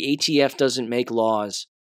 because the ATF doesn't make laws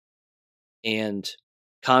and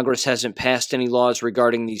Congress hasn't passed any laws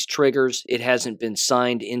regarding these triggers. It hasn't been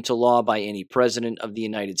signed into law by any president of the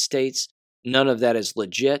United States. None of that is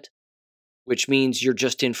legit, which means you're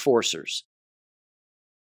just enforcers.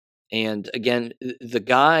 And again,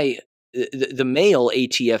 the male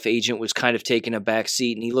ATF agent was kind of taking a back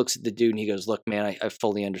seat, and he looks at the dude and he goes, look, man, I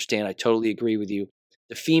fully understand. I totally agree with you.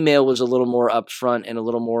 The female was a little more upfront and a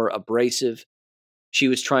little more abrasive. She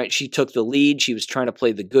took the lead. She was trying to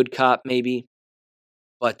play the good cop maybe,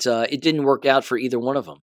 but it didn't work out for either one of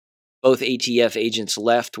them. Both ATF agents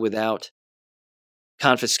left without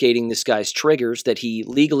confiscating this guy's triggers that he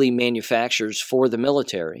legally manufactures for the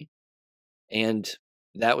military. And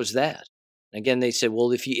that was that. Again, they said,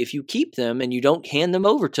 well, if you keep them and you don't hand them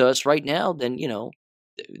over to us right now, then,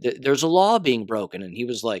 there's a law being broken. And he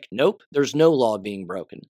was like, nope, there's no law being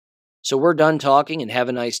broken. So we're done talking and have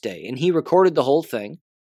a nice day. And he recorded the whole thing.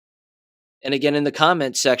 And again, in the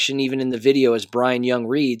comment section, even in the video, as Brian Young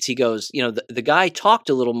reads, he goes, the guy talked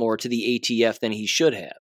a little more to the ATF than he should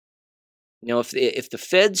have. If the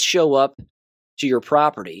feds show up to your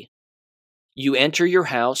property, you enter your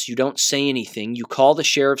house, you don't say anything, you call the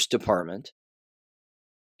sheriff's department,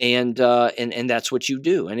 and that's what you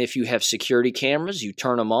do. And if you have security cameras, you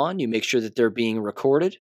turn them on, you make sure that they're being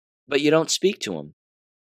recorded, but you don't speak to them.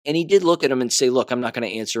 And he did look at him and say, look, I'm not going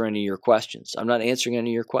to answer any of your questions. I'm not answering any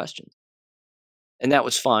of your questions. And that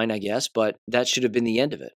was fine, I guess, but that should have been the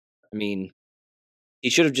end of it. I mean, he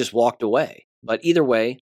should have just walked away. But either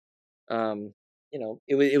way, um,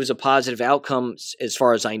 it was a positive outcome as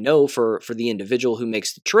far as I know for the individual who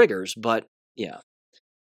makes the triggers. But yeah,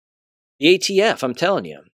 the ATF, I'm telling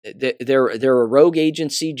you, they're a rogue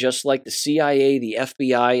agency just like the CIA, the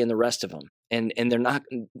FBI, and the rest of them. And they're not.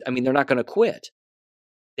 I mean, they're not going to quit.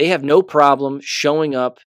 They have no problem showing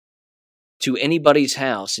up to anybody's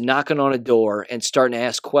house, knocking on a door, and starting to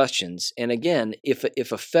ask questions. And again,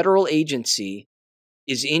 if a federal agency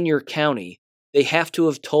is in your county, they have to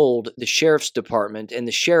have told the sheriff's department, and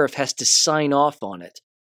the sheriff has to sign off on it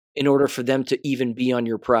in order for them to even be on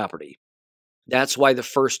your property. That's why the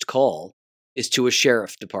first call is to a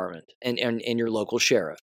sheriff department and your local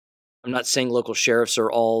sheriff. I'm not saying local sheriffs are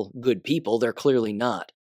all good people. They're clearly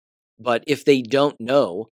not. But if they don't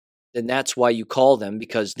know, then that's why you call them,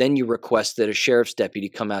 because then you request that a sheriff's deputy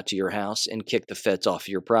come out to your house and kick the feds off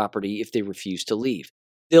your property if they refuse to leave.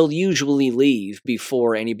 They'll usually leave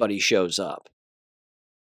before anybody shows up.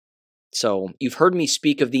 So you've heard me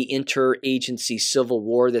speak of the interagency civil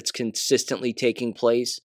war that's consistently taking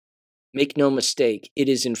place. Make no mistake, it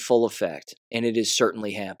is in full effect, and it is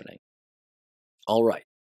certainly happening. All right.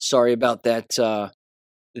 Sorry about that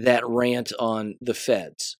rant on the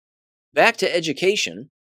feds. Back to education,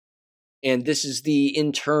 and this is the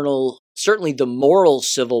internal, certainly the moral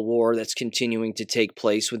civil war that's continuing to take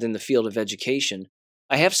place within the field of education.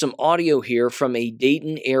 I have some audio here from a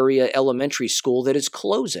Dayton area elementary school that is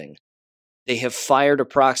closing. They have fired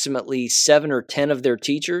approximately 7 or 10 of their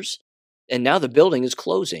teachers, and now the building is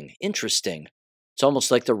closing. Interesting. It's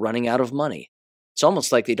almost like they're running out of money. It's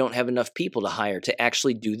almost like they don't have enough people to hire to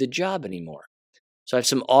actually do the job anymore. So I have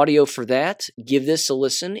some audio for that. Give this a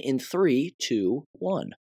listen in 3, 2,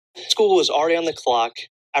 1. School was already on the clock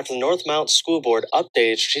after the North Mount School Board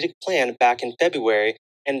updated its strategic plan back in February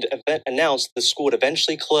and announced the school would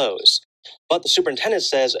eventually close. But the superintendent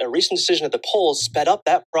says a recent decision at the polls sped up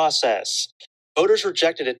that process. Voters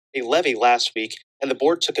rejected a levy last week, and the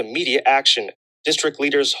board took immediate action. District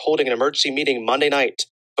leaders holding an emergency meeting Monday night,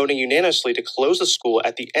 voting unanimously to close the school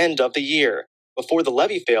at the end of the year. Before the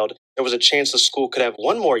levy failed, there was a chance the school could have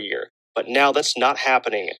one more year, but now that's not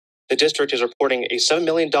happening. The district is reporting a $7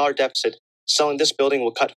 million deficit. Selling this building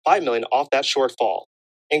will cut $5 million off that shortfall.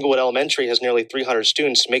 Englewood Elementary has nearly 300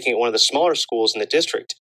 students, making it one of the smaller schools in the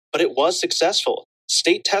district. But it was successful.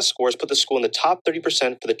 State test scores put the school in the top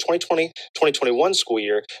 30% for the 2020-2021 school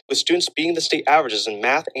year, with students beating the state averages in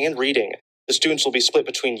math and reading. The students will be split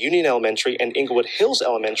between Union Elementary and Englewood Hills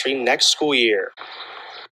Elementary next school year.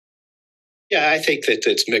 Yeah, I think that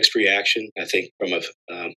it's mixed reaction. I think from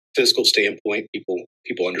a physical standpoint,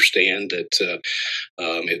 people understand that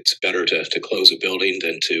it's better to close a building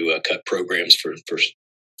than to cut programs for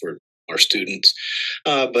our students.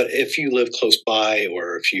 But if you live close by,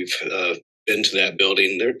 or if you've been to that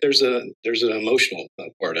building, there's an emotional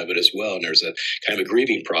part of it as well, and there's a kind of a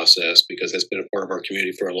grieving process, because that's been a part of our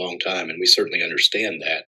community for a long time, and we certainly understand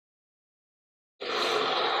that.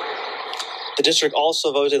 The district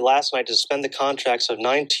also voted last night to suspend the contracts of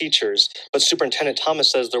 9 teachers, but Superintendent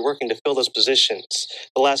Thomas says they're working to fill those positions.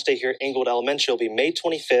 The last day here at Englewood Elementary will be May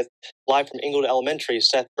 25th. Live from Englewood Elementary,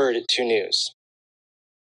 Seth Bird at 2 News.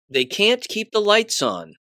 They can't keep the lights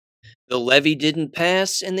on. The levy didn't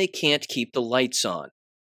pass, and they can't keep the lights on.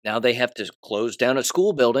 Now they have to close down a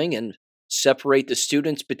school building and separate the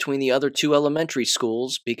students between the other 2 elementary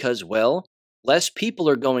schools because, well, less people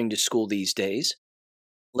are going to school these days.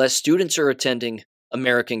 Less students are attending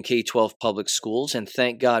American K-12 public schools, and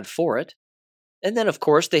thank God for it. And then, of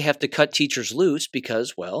course, they have to cut teachers loose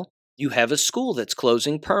because, well, you have a school that's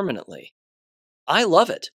closing permanently. I love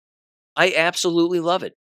it. I absolutely love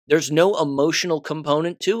it. There's no emotional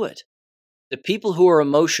component to it. The people who are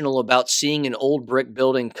emotional about seeing an old brick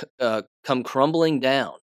building come crumbling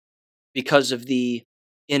down because of the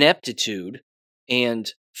ineptitude and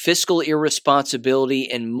fiscal irresponsibility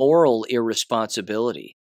and moral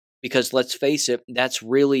irresponsibility, because let's face it, that's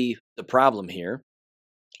really the problem here.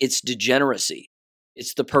 It's degeneracy.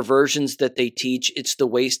 It's the perversions that they teach. It's the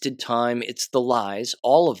wasted time. It's the lies.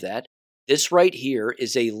 All of that. This right here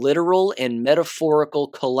is a literal and metaphorical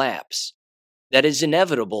collapse that is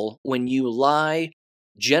inevitable when you lie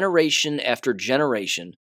generation after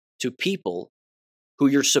generation to people who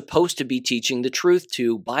you're supposed to be teaching the truth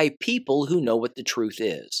to by people who know what the truth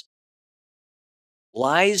is.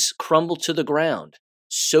 Lies crumble to the ground.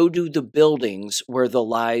 So do the buildings where the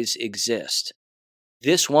lies exist.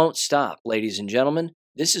 This won't stop, ladies and gentlemen.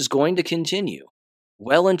 This is going to continue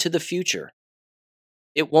well into the future.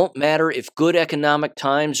 It won't matter if good economic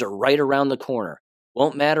times are right around the corner.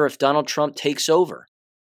 Won't matter if Donald Trump takes over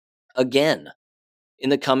again in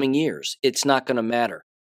the coming years. It's not going to matter.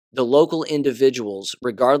 The local individuals,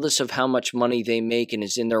 regardless of how much money they make and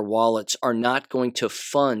is in their wallets, are not going to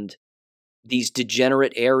fund these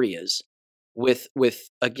degenerate areas with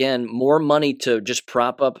again, more money to just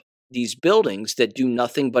prop up these buildings that do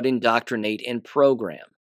nothing but indoctrinate and program.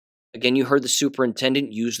 Again, you heard the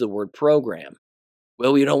superintendent use the word program.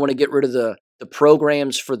 Well, we don't want to get rid of the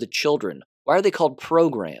programs for the children. Why are they called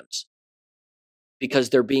programs? Because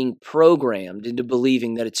they're being programmed into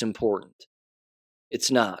believing that it's important. It's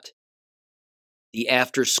not. The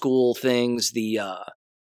after-school things, the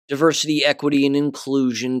diversity, equity, and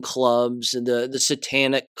inclusion clubs, and the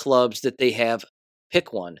satanic clubs that they have,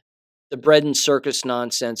 pick one. The bread and circus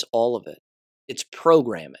nonsense, all of it. It's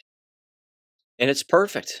programming. And it's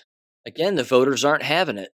perfect. Again, the voters aren't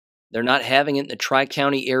having it. They're not having it in the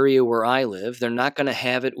Tri-County area where I live. They're not going to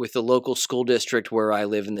have it with the local school district where I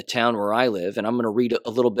live, in the town where I live. And I'm going to read a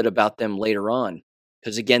little bit about them later on.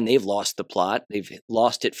 Because again, they've lost the plot. They've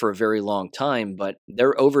lost it for a very long time, but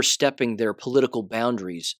they're overstepping their political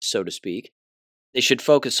boundaries, so to speak. They should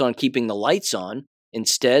focus on keeping the lights on.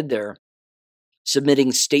 Instead, they're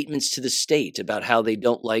submitting statements to the state about how they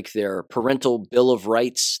don't like their parental Bill of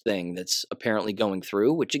Rights thing that's apparently going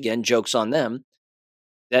through, which again, joke's on them.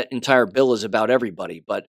 That entire bill is about everybody.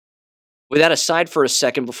 But with that aside for a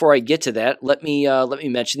second, before I get to that, let me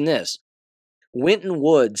mention this. Winton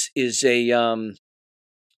Woods is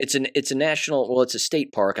it's a national, well, it's a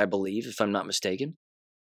state park, I believe, if I'm not mistaken.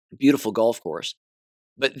 Beautiful golf course.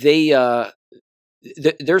 But their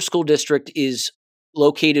school district is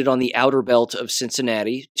located on the outer belt of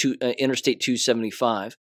Cincinnati, Interstate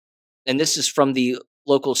 275. And this is from the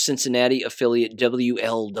local Cincinnati affiliate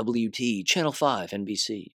WLWT, Channel 5,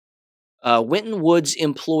 NBC. Winton Woods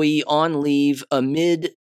employee on leave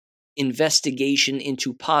amid investigation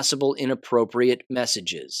into possible inappropriate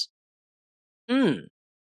messages.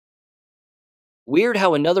 Weird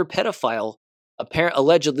how another pedophile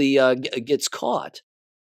allegedly gets caught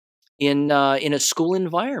in a school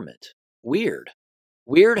environment. Weird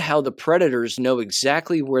how the predators know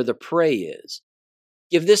exactly where the prey is.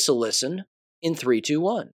 Give this a listen in 3, 2,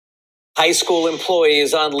 1. High school employee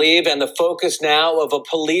is on leave, and the focus now of a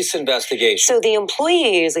police investigation. So the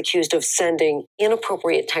employee is accused of sending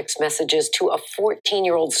inappropriate text messages to a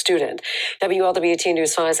 14-year-old student. WLWT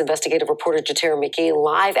News 5's investigative reporter Jatera McGee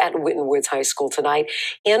live at Winton Woods High School tonight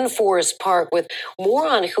in Forest Park with more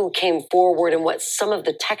on who came forward and what some of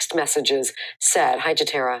the text messages said. Hi,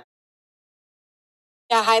 Jatera.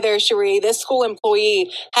 Yeah, hi there, Cherie. This school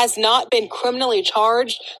employee has not been criminally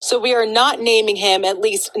charged, so we are not naming him, at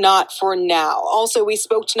least not for now. Also, we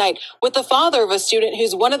spoke tonight with the father of a student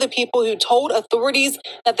who's one of the people who told authorities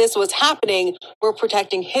that this was happening. We're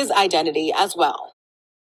protecting his identity as well.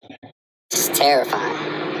 It's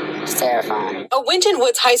terrifying. It's terrifying. A Winton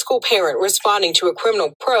Woods High School parent responding to a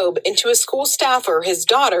criminal probe into a school staffer his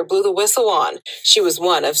daughter blew the whistle on. She was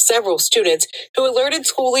one of several students who alerted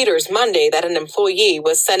school leaders Monday that an employee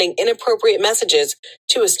was sending inappropriate messages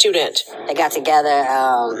to a student. They got together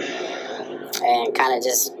and kind of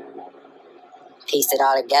just pieced it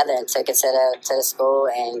all together and took it to the school,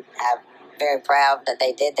 and I'm very proud that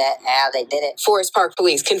they did that, how they did it. Forest Park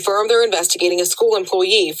police confirmed they're investigating a school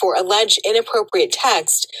employee for alleged inappropriate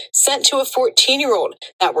texts sent to a 14-year-old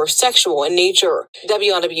that were sexual in nature.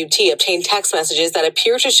 WLWT obtained text messages that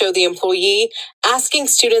appear to show the employee asking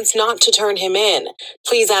students not to turn him in.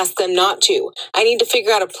 Please ask them not to. I need to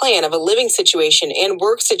figure out a plan of a living situation and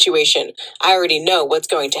work situation. I already know what's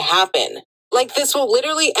going to happen. Like, this will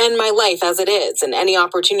literally end my life as it is, and any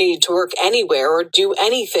opportunity to work anywhere or do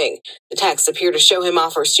anything. The texts appear to show him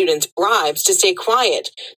offer students bribes to stay quiet,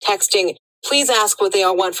 texting, please ask what they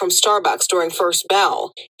all want from Starbucks during first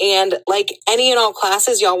bell. And like any and all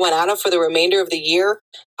classes y'all went out of for the remainder of the year,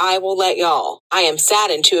 I will let y'all. I am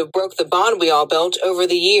saddened to have broke the bond we all built over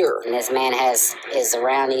the year. And this man is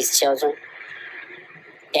around these children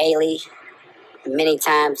daily, many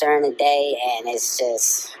times during the day, and it's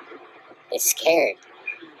scary.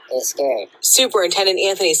 It's scary. Superintendent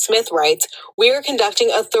Anthony Smith writes, we are conducting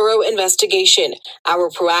a thorough investigation. Our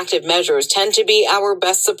proactive measures tend to be our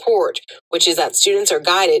best support, which is that students are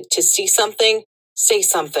guided to see something, say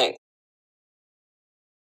something.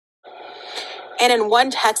 And in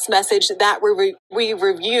one text message that we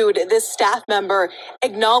reviewed, this staff member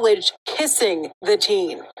acknowledged kissing the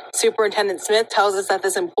teen. Superintendent Smith tells us that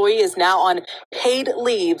this employee is now on paid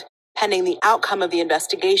leave pending the outcome of the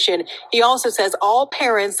investigation. He also says all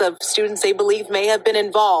parents of students they believe may have been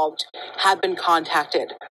involved have been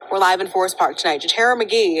contacted. We're live in Forest Park tonight. Jatera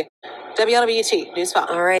McGee, WLWT News 5.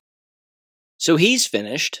 All right. So he's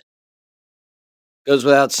finished. Goes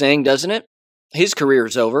without saying, doesn't it? His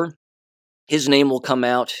career's over. His name will come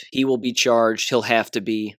out. He will be charged. He'll have to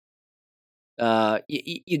be.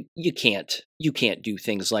 You can't do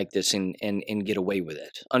things like this and get away with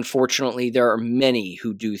it. Unfortunately, there are many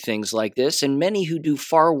who do things like this and many who do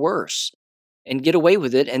far worse and get away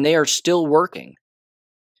with it, and they are still working.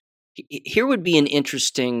 Here would be an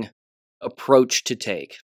interesting approach to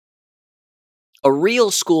take. A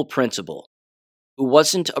real school principal who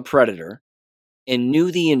wasn't a predator and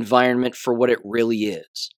knew the environment for what it really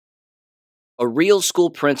is. A real school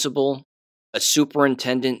principal, a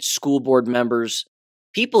superintendent, school board members,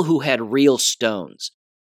 people who had real stones.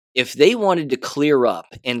 If they wanted to clear up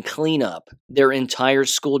and clean up their entire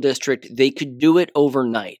school district, they could do it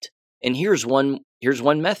overnight. And here's one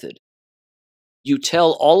method. You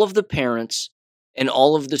tell all of the parents and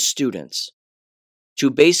all of the students to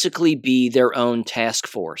basically be their own task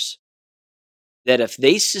force. That if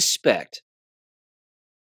they suspect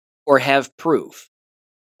or have proof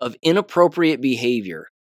of inappropriate behavior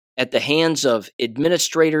at the hands of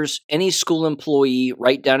administrators, any school employee,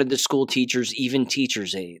 right down to the school teachers, even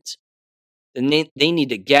teachers' aides, then they need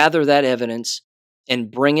to gather that evidence and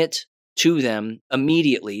bring it to them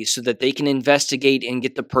immediately so that they can investigate and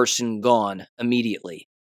get the person gone immediately.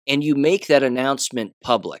 And you make that announcement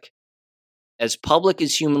public as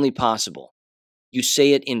humanly possible. You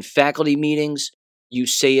say it in faculty meetings. You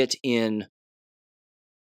say it in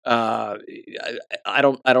I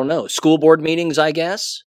don't know, school board meetings, I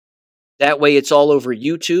guess. That way it's all over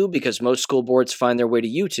YouTube, because most school boards find their way to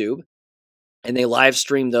YouTube and they live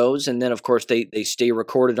stream those. And then, of course, they stay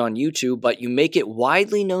recorded on YouTube, but you make it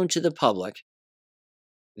widely known to the public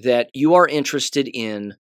that you are interested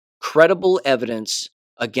in credible evidence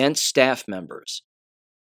against staff members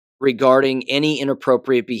regarding any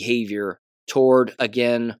inappropriate behavior toward,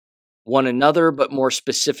 again, one another, but more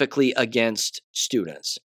specifically against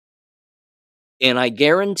students. And I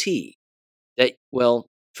guarantee that, well,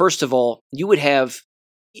 first of all, you would have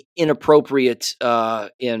inappropriate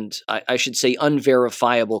and I should say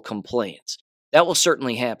unverifiable complaints. That will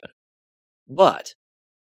certainly happen. But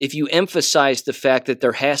if you emphasize the fact that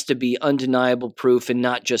there has to be undeniable proof and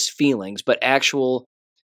not just feelings, but actual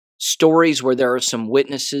stories where there are some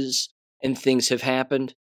witnesses and things have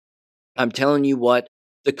happened, I'm telling you what,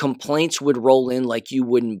 the complaints would roll in like you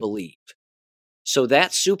wouldn't believe. So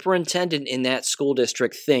that superintendent in that school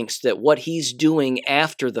district thinks that what he's doing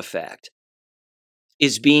after the fact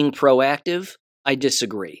is being proactive. I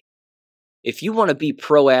disagree. If you want to be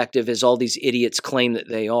proactive, as all these idiots claim that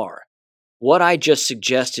they are, what I just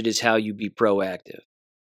suggested is how you be proactive.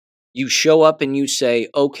 You show up and you say,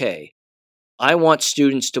 okay, I want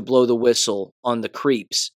students to blow the whistle on the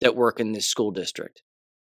creeps that work in this school district.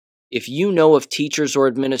 If you know of teachers or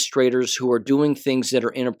administrators who are doing things that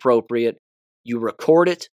are inappropriate, you record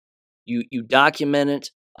it, you document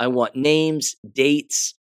it. I want names,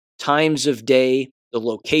 dates, times of day, the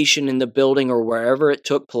location in the building or wherever it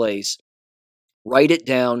took place. Write it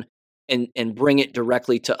down and bring it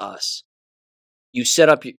directly to us. You set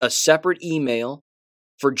up a separate email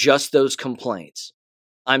for just those complaints.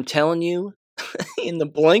 I'm telling you, in the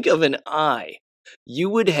blink of an eye, you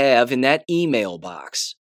would have in that email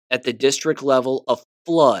box at the district level a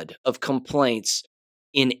flood of complaints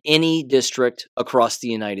in any district across the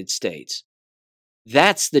United States.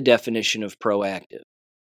 That's the definition of proactive.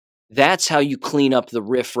 That's how you clean up the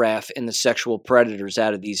riffraff and the sexual predators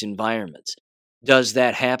out of these environments. Does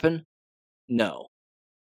that happen? No,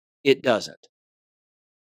 it doesn't.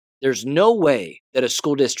 There's no way that a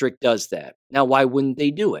school district does that. Now, why wouldn't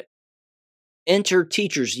they do it? Enter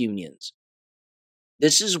teachers' unions.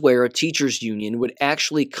 This is where a teachers' union would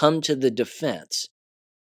actually come to the defense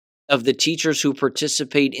of the teachers who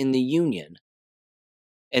participate in the union.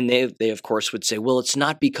 And they of course would say, well, it's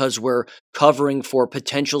not because we're covering for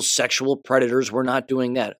potential sexual predators. We're not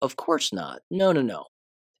doing that. Of course not. No.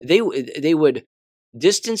 They would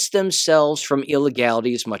distance themselves from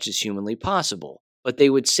illegality as much as humanly possible. But they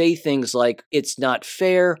would say things like, it's not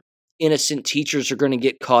fair. Innocent teachers are going to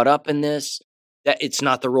get caught up in this. That it's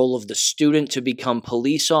not the role of the student to become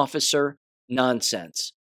police officer.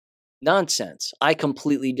 Nonsense. I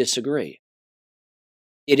completely disagree.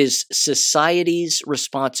 It is society's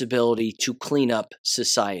responsibility to clean up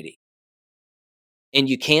society. And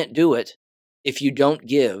you can't do it if you don't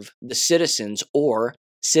give the citizens, or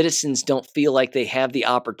citizens don't feel like they have the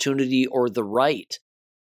opportunity or the right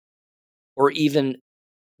or even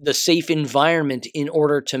the safe environment in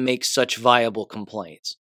order to make such viable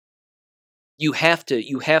complaints. You have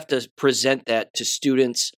to present that to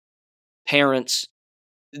students, parents,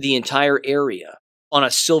 the entire area. on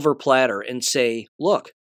a silver platter and say,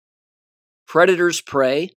 look, predators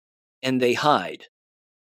prey and they hide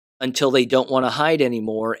until they don't want to hide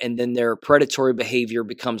anymore, and then their predatory behavior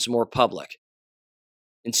becomes more public.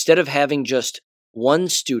 Instead of having just one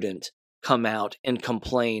student come out and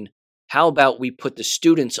complain, how about we put the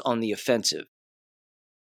students on the offensive?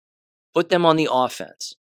 Put them on the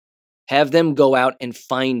offense. Have them go out and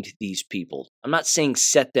find these people. I'm not saying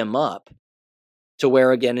set them up to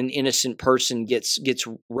where, again, an innocent person gets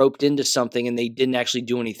roped into something and they didn't actually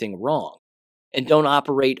do anything wrong. And don't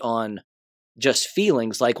operate on just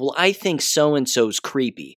feelings like, well, I think so-and-so's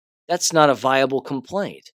creepy. That's not a viable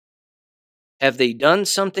complaint. Have they done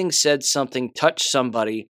something, said something, touched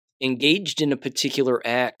somebody, engaged in a particular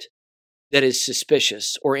act that is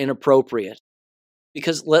suspicious or inappropriate?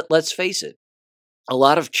 Because let's face it, a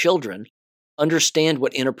lot of children understand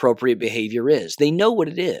what inappropriate behavior is. They know what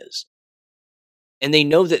it is. And they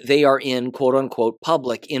know that they are in, quote unquote,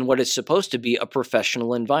 public in what is supposed to be a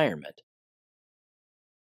professional environment.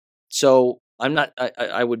 So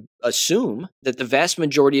I would assume that the vast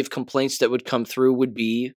majority of complaints that would come through would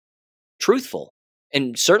be truthful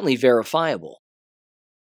and certainly verifiable.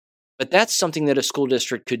 But that's something that a school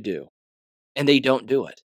district could do. And they don't do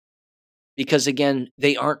it. Because again,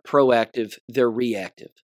 they aren't proactive, they're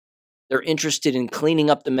reactive. They're interested in cleaning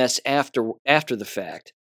up the mess after the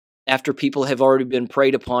fact, after people have already been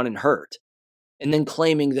preyed upon and hurt, and then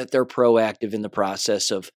claiming that they're proactive in the process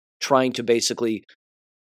of trying to basically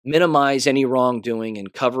minimize any wrongdoing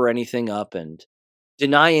and cover anything up and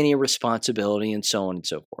deny any responsibility and so on and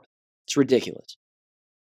so forth. It's ridiculous.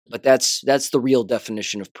 But that's the real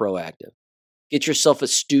definition of proactive. Get yourself a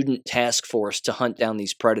student task force to hunt down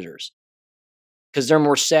these predators, because they're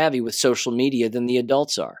more savvy with social media than the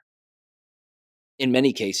adults are. In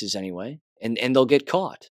many cases, anyway, and they'll get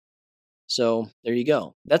caught. So there you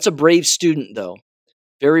go. That's a brave student, though.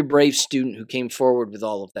 Very brave student who came forward with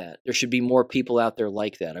all of that. There should be more people out there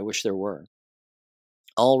like that. I wish there were.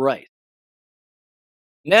 All right.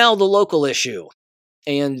 Now the local issue.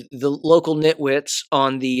 And the local nitwits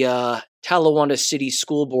on the Talawanda City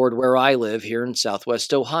School Board where I live here in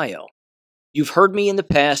Southwest Ohio. You've heard me in the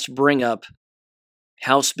past bring up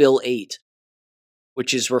House Bill 8,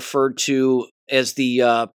 which is referred to as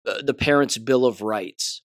the Parents' Bill of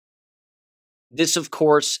Rights. This, of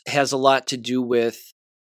course, has a lot to do with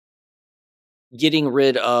getting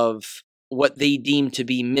rid of what they deem to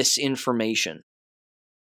be misinformation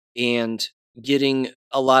and getting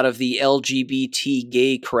a lot of the LGBT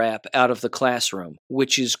gay crap out of the classroom,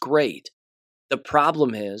 which is great. The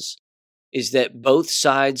problem is that both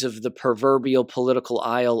sides of the proverbial political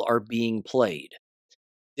aisle are being played.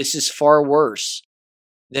 This is far worse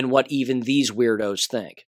than what even these weirdos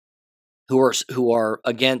think, who are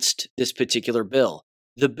against this particular bill.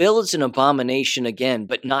 The bill is an abomination again,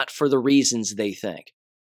 but not for the reasons they think.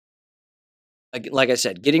 Like I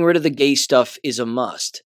said, getting rid of the gay stuff is a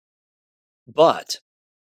must. But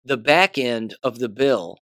the back end of the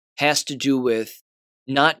bill has to do with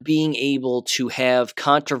not being able to have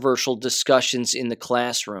controversial discussions in the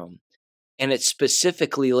classroom. And it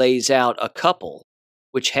specifically lays out a couple,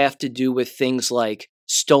 which have to do with things like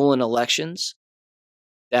stolen elections.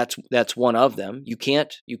 That's one of them. You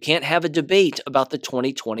can't have a debate about the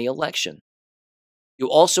 2020 election. You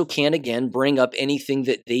also can't, again, bring up anything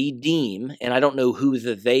that they deem, and I don't know who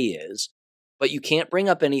the they is, but you can't bring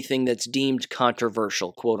up anything that's deemed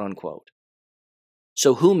controversial, quote unquote.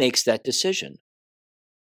 So who makes that decision?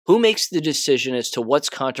 Who makes the decision as to what's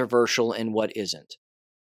controversial and what isn't?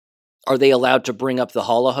 Are they allowed to bring up the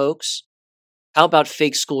Holocaust hoax? How about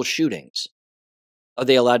fake school shootings? Are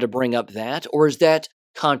they allowed to bring up that, or is that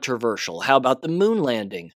controversial? How about the moon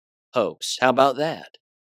landing hoax? How about that?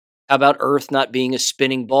 How about Earth not being a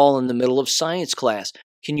spinning ball in the middle of science class?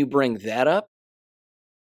 Can you bring that up?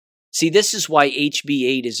 See, this is why HB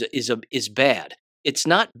 8 is bad. It's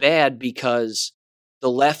not bad because the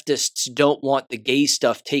leftists don't want the gay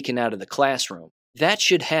stuff taken out of the classroom. That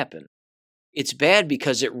should happen. It's bad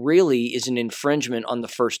because it really is an infringement on the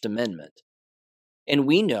First Amendment. And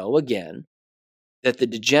we know, again, that the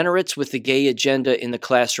degenerates with the gay agenda in the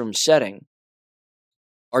classroom setting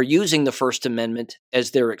are using the First Amendment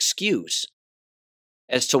as their excuse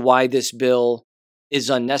as to why this bill is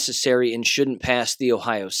unnecessary and shouldn't pass the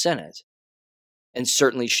Ohio Senate, and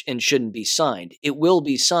certainly shouldn't be signed. It will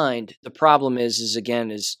be signed. The problem is again,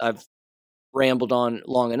 as I've rambled on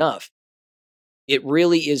long enough, it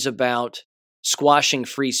really is about squashing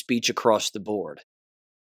free speech across the board.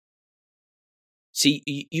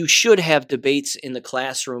 See, you should have debates in the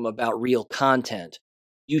classroom about real content.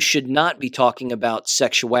 You should not be talking about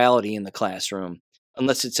sexuality in the classroom.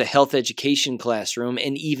 unless it's a health education classroom.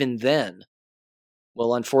 And even then,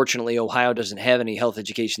 well, unfortunately, Ohio doesn't have any health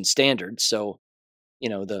education standards. So,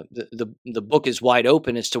 the book is wide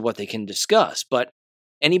open as to what they can discuss. But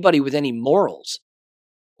anybody with any morals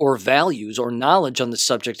or values or knowledge on the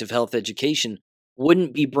subject of health education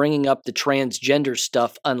wouldn't be bringing up the transgender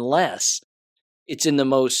stuff unless it's in the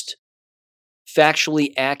most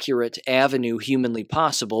factually accurate avenue humanly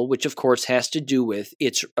possible, which of course has to do with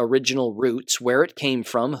its original roots, where it came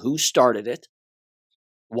from, who started it,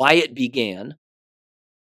 why it began,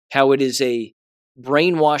 how it is a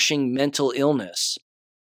brainwashing mental illness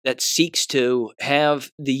that seeks to have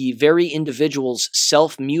the very individuals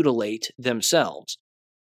self-mutilate themselves,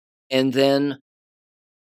 and then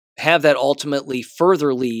have that ultimately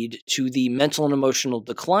further lead to the mental and emotional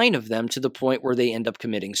decline of them to the point where they end up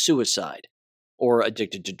committing suicide or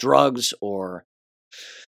addicted to drugs or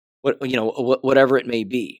whatever it may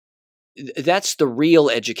be. That's the real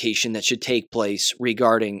education that should take place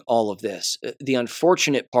regarding all of this. The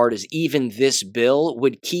unfortunate part is even this bill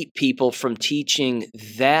would keep people from teaching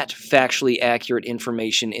that factually accurate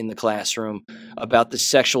information in the classroom about the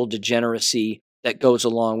sexual degeneracy that goes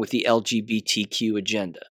along with the LGBTQ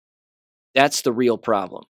agenda. That's the real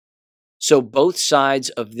problem. So both sides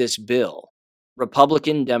of this bill,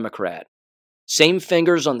 Republican, Democrat, same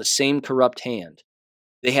fingers on the same corrupt hand.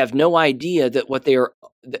 They have no idea that what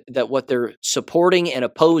they're supporting and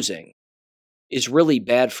opposing is really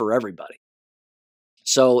bad for everybody.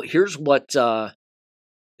 So here's what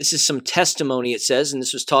this is some testimony. It says, and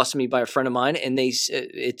this was tossed to me by a friend of mine, and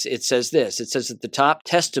it says this. It says at the top,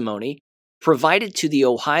 testimony provided to the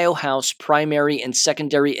Ohio House Primary and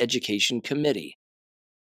Secondary Education Committee,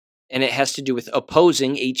 and it has to do with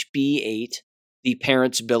opposing HB 8. The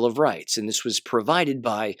Parents' Bill of Rights. And this was provided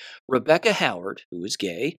by Rebecca Howard, who is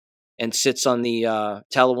gay and sits on the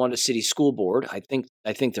Talawanda City School Board. I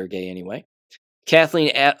think they're gay anyway. Kathleen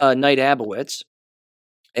Knight Abowitz,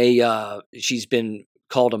 she's been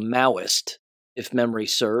called a Maoist, if memory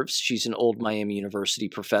serves. She's an old Miami University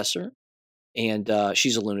professor, and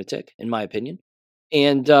she's a lunatic, in my opinion.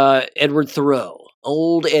 And Edward Thoreau,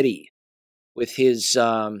 old Eddie, with his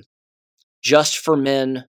Just for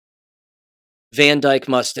Men Van Dyke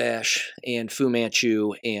mustache and Fu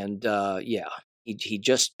Manchu, and he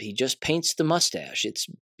just paints the mustache. It's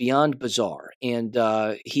beyond bizarre, and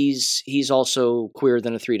he's also queerer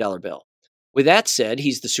than a $3 bill. With that said,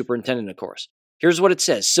 he's the superintendent, of course. Here's what it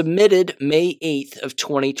says: submitted May 8th of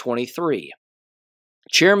 2023.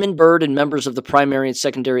 Chairman Byrd and members of the Primary and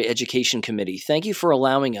Secondary Education Committee, thank you for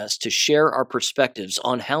allowing us to share our perspectives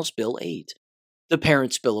on House Bill 8, the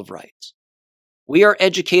Parents' Bill of Rights. We are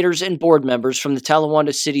educators and board members from the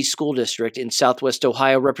Talawanda City School District in Southwest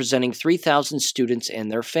Ohio, representing 3,000 students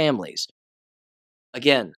and their families.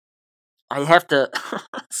 Again, I have to...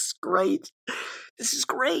 It's great. This is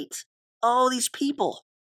great. Oh, these people.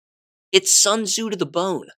 It's Sun Tzu to the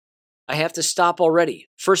bone. I have to stop already.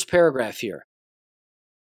 First paragraph here.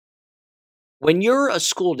 When you're a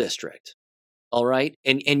school district, all right,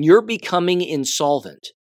 and you're becoming insolvent,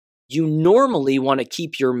 you normally want to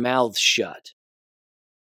keep your mouth shut.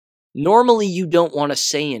 Normally, you don't want to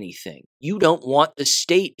say anything. You don't want the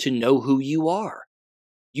state to know who you are.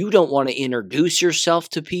 You don't want to introduce yourself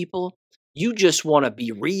to people. You just want to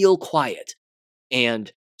be real quiet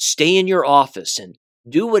and stay in your office and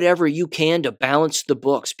do whatever you can to balance the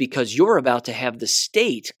books, because you're about to have the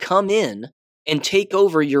state come in and take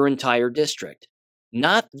over your entire district.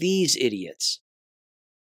 Not these idiots.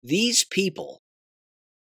 These people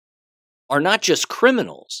are not just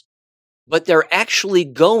criminals, but they're actually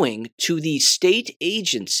going to the state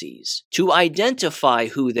agencies to identify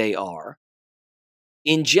who they are,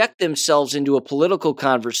 inject themselves into a political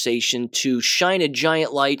conversation to shine a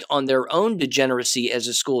giant light on their own degeneracy as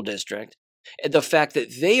a school district, and the fact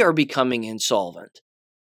that they are becoming insolvent.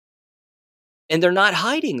 And they're not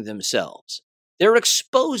hiding themselves. They're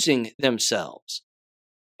exposing themselves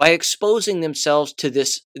by exposing themselves to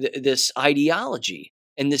this ideology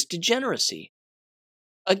and this degeneracy.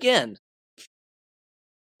 Again,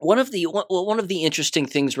 one of the interesting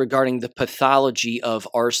things regarding the pathology of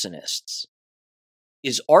arsonists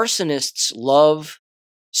is arsonists love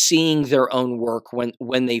seeing their own work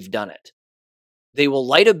when they've done it. They will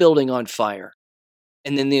light a building on fire,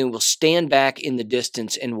 and then they will stand back in the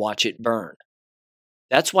distance and watch it burn.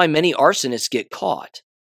 That's why many arsonists get caught,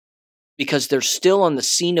 because they're still on the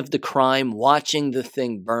scene of the crime watching the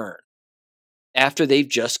thing burn after they've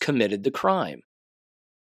just committed the crime.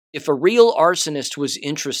 If a real arsonist was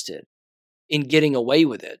interested in getting away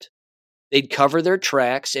with it, they'd cover their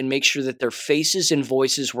tracks and make sure that their faces and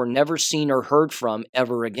voices were never seen or heard from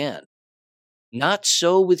ever again. Not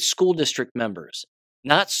so with school district members.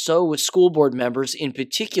 Not so with school board members, in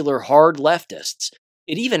particular hard leftists.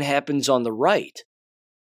 It even happens on the right.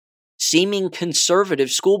 Seeming conservative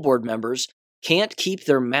school board members can't keep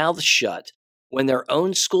their mouths shut when their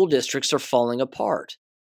own school districts are falling apart.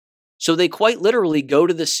 So they quite literally go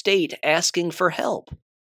to the state asking for help.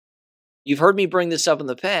 You've heard me bring this up in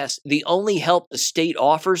the past. The only help the state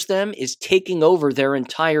offers them is taking over their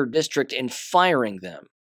entire district and firing them.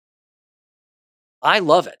 I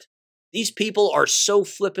love it. These people are so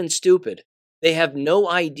flippin' stupid. They have no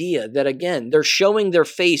idea that, again, they're showing their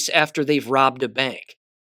face after they've robbed a bank.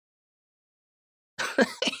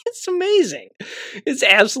 It's amazing. It's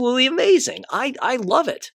absolutely amazing. I love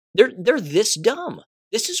it. They're this dumb.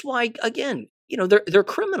 This is why, again, they're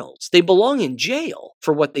criminals. They belong in jail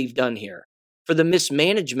for what they've done here, for the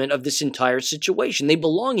mismanagement of this entire situation. They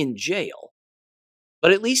belong in jail.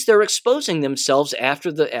 But at least they're exposing themselves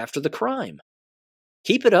after the crime.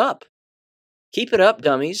 Keep it up. Keep it up,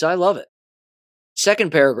 dummies. I love it.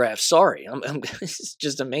 Second paragraph, sorry. This is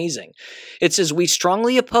just amazing. It says, we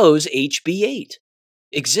strongly oppose HB 8.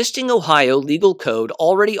 Existing Ohio legal code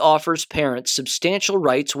already offers parents substantial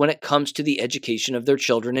rights when it comes to the education of their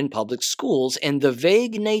children in public schools, and the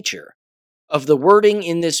vague nature of the wording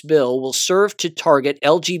in this bill will serve to target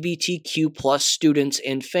LGBTQ plus students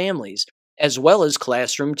and families, as well as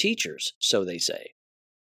classroom teachers, so they say.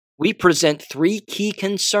 We present 3 key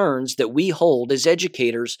concerns that we hold as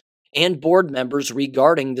educators and board members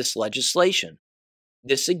regarding this legislation.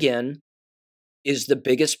 This, again, is the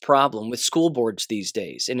biggest problem with school boards these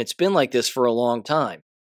days, and it's been like this for a long time.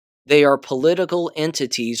 They are political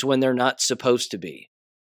entities when they're not supposed to be.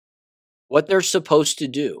 What they're supposed to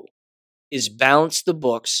do is balance the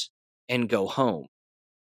books and go home.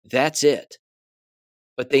 That's it.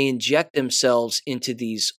 But they inject themselves into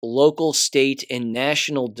these local, state, and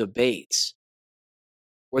national debates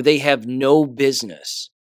where they have no business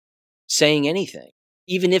saying anything.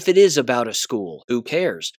 Even if it is about a school, who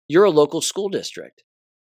cares? You're a local school district.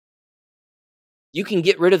 You can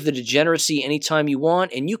get rid of the degeneracy anytime you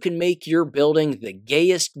want, and you can make your building the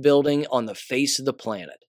gayest building on the face of the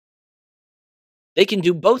planet. They can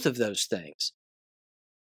do both of those things.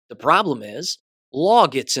 The problem is, law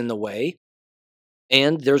gets in the way,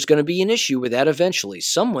 and there's going to be an issue with that eventually.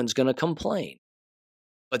 Someone's going to complain.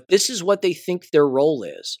 But this is what they think their role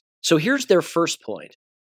is. So here's their first point.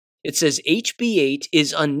 It says HB 8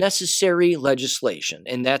 is unnecessary legislation,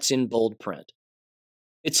 and that's in bold print.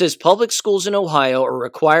 It says public schools in Ohio are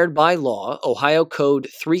required by law, Ohio Code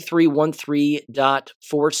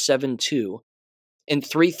 3313.472 and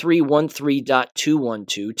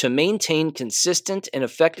 3313.212, to maintain consistent and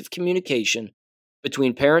effective communication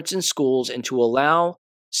between parents and schools, and to allow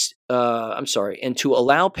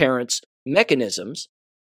parents mechanisms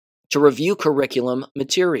to review curriculum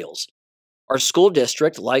materials. Our school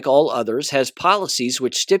district, like all others, has policies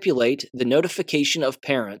which stipulate the notification of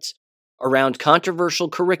parents around controversial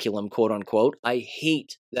curriculum, quote unquote. I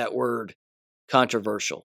hate that word,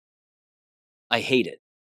 controversial. I hate it.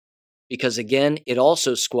 Because again, it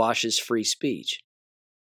also squashes free speech.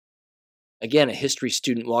 Again, a history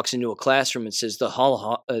student walks into a classroom and says the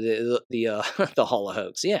Holocaust, yeah,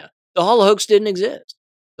 the Holocaust didn't exist.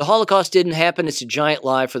 The Holocaust didn't happen. It's a giant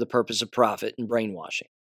lie for the purpose of profit and brainwashing.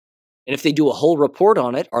 And if they do a whole report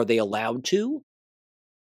on it, are they allowed to?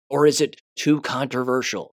 Or is it too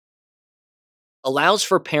controversial? Allows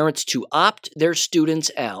for parents to opt their students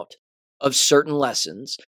out of certain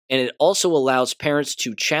lessons, and it also allows parents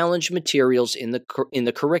to challenge materials in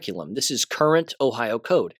the curriculum. This is current Ohio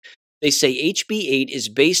code. They say HB 8 is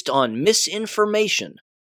based on misinformation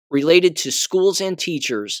related to schools and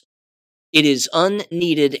teachers. It is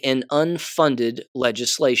unneeded and unfunded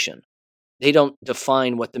legislation. They don't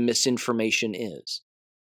define what the misinformation is.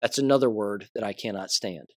 That's another word that I cannot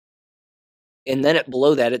stand. And then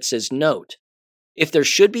below that it says, note, if there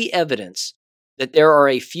should be evidence that there are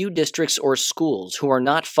a few districts or schools who are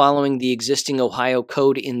not following the existing Ohio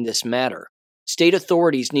code in this matter, state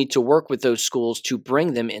authorities need to work with those schools to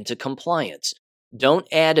bring them into compliance. Don't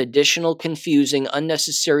add additional confusing,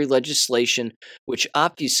 unnecessary legislation which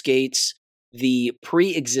obfuscates the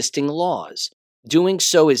pre-existing laws. Doing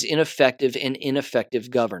so is ineffective and ineffective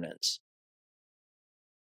governance.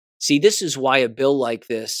 See, this is why a bill like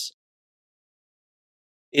this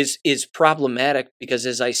is problematic, because,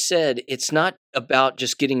 as I said, it's not about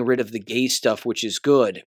just getting rid of the gay stuff, which is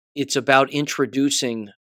good. It's about introducing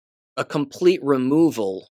a complete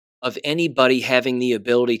removal of anybody having the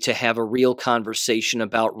ability to have a real conversation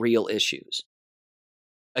about real issues.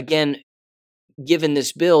 Again, given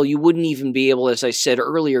this bill, you wouldn't even be able, as I said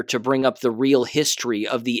earlier, to bring up the real history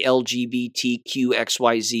of the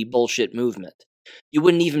LGBTQXYZ bullshit movement. You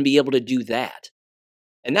wouldn't even be able to do that.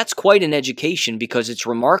 And that's quite an education because it's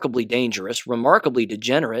remarkably dangerous, remarkably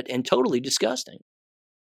degenerate, and totally disgusting.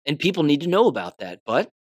 And people need to know about that. But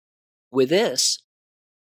with this,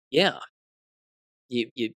 yeah,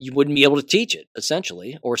 you wouldn't be able to teach it,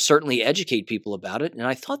 essentially, or certainly educate people about it. And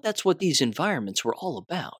I thought that's what these environments were all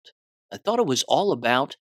about. I thought it was all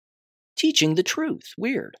about teaching the truth.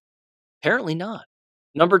 Weird. Apparently not.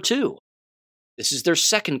 Number 2. This is their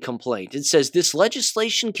second complaint. It says this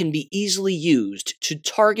legislation can be easily used to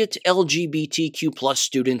target LGBTQ plus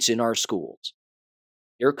students in our schools.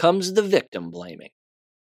 Here comes the victim blaming.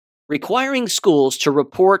 Requiring schools to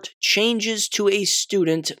report changes to a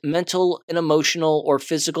student's mental and emotional or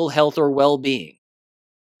physical health or well-being.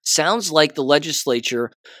 Sounds like the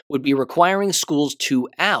legislature would be requiring schools to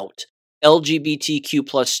out LGBTQ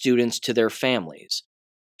plus students to their families.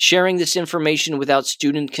 Sharing this information without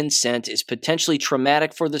student consent is potentially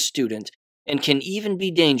traumatic for the student and can even be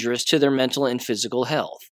dangerous to their mental and physical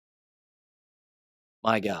health.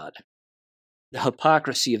 My God, the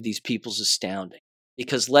hypocrisy of these people is astounding,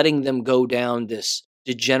 because letting them go down this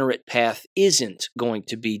degenerate path isn't going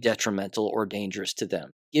to be detrimental or dangerous to them.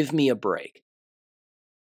 Give me a break.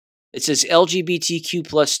 It says LGBTQ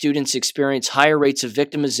plus students experience higher rates of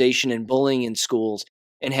victimization and bullying in schools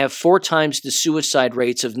and have 4 times the suicide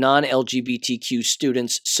rates of non-LGBTQ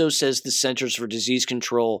students, so says the Centers for Disease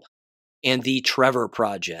Control and the Trevor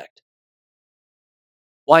Project.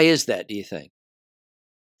 Why is that, do you think?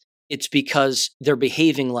 It's because they're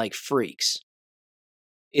behaving like freaks.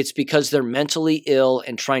 It's because they're mentally ill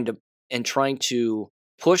and trying to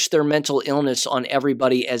push their mental illness on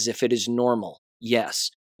everybody as if it is normal.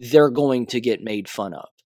 Yes, they're going to get made fun of.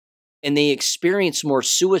 And they experience more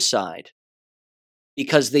suicide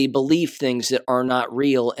because they believe things that are not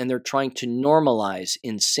real, and they're trying to normalize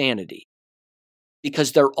insanity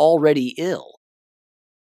because they're already ill.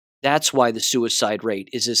 That's why the suicide rate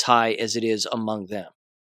is as high as it is among them.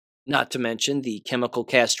 Not to mention the chemical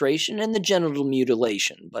castration and the genital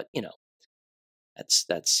mutilation, but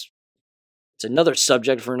that's another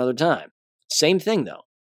subject for another time. Same thing though.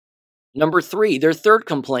 Number 3, their third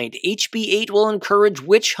complaint, HB 8 will encourage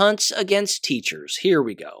witch hunts against teachers. Here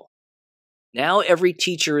we go. Now every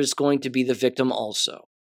teacher is going to be the victim also.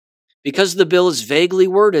 Because the bill is vaguely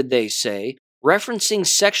worded, they say, referencing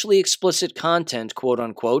sexually explicit content, quote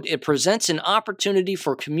unquote, it presents an opportunity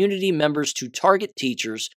for community members to target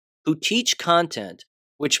teachers who teach content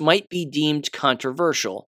which might be deemed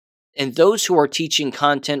controversial, and those who are teaching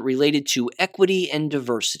content related to equity and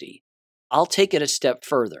diversity. I'll take it a step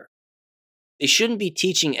further. They shouldn't be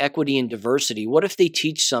teaching equity and diversity. What if they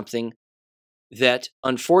teach something that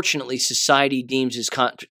unfortunately society deems as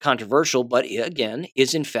controversial, but again,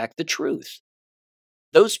 is in fact the truth?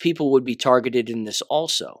 Those people would be targeted in this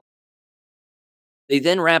also. They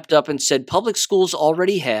then wrapped up and said public schools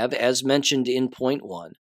already have, as mentioned in point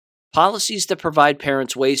 1, policies that provide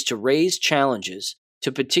parents ways to raise challenges to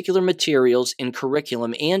particular materials in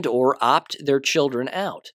curriculum and or opt their children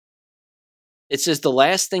out. It says the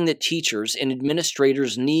last thing that teachers and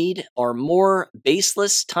administrators need are more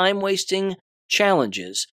baseless, time-wasting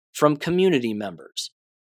challenges from community members.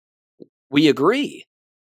 We agree.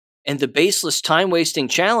 And the baseless, time-wasting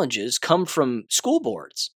challenges come from school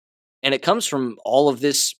boards. And it comes from all of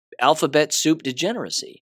this alphabet soup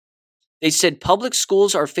degeneracy. They said public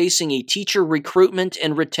schools are facing a teacher recruitment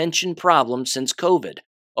and retention problem since COVID.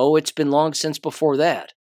 Oh, it's been long since before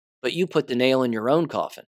that. But you put the nail in your own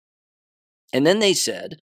coffin. And then they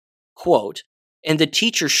said, quote, and the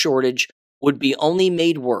teacher shortage would be only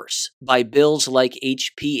made worse by bills like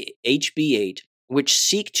HB 8, which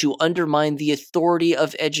seek to undermine the authority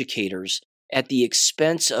of educators at the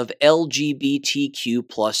expense of LGBTQ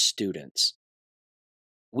plus students.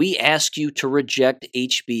 We ask you to reject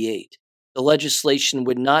HB 8. The legislation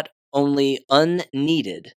is not only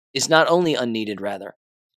unneeded,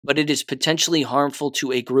 but it is potentially harmful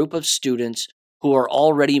to a group of students who are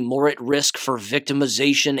already more at risk for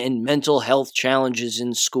victimization and mental health challenges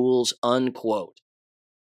in schools, unquote.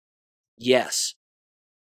 Yes,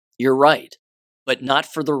 you're right, but not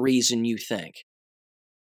for the reason you think.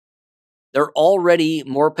 They're already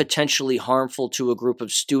more potentially harmful to a group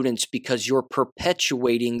of students because you're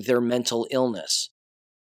perpetuating their mental illness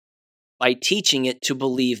by teaching it to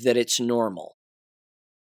believe that it's normal.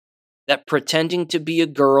 That pretending to be a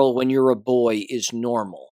girl when you're a boy is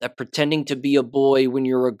normal. That pretending to be a boy when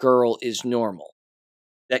you're a girl is normal.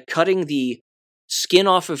 That cutting the skin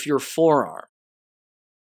off of your forearm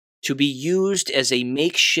to be used as a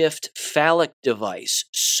makeshift phallic device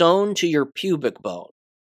sewn to your pubic bone,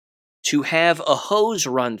 to have a hose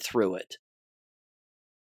run through it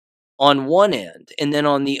on one end and then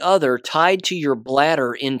on the other tied to your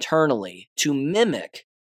bladder internally to mimic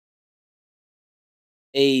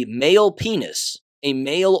a male penis, a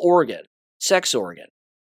male organ, sex organ,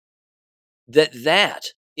 that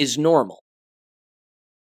is normal,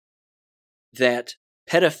 that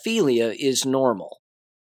pedophilia is normal,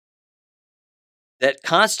 that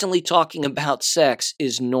constantly talking about sex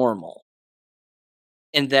is normal,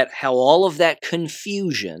 and that how all of that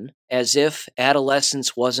confusion, as if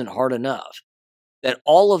adolescence wasn't hard enough, that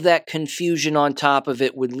all of that confusion on top of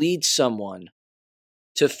it would lead someone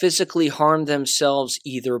to physically harm themselves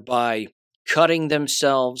either by cutting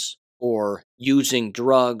themselves or using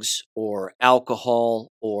drugs or alcohol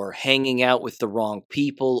or hanging out with the wrong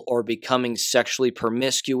people or becoming sexually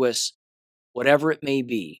promiscuous, whatever it may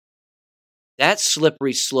be. That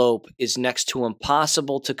slippery slope is next to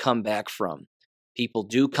impossible to come back from. People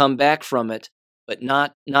do come back from it, but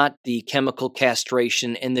not the chemical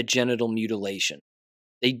castration and the genital mutilation.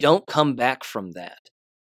 They don't come back from that.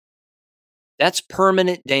 That's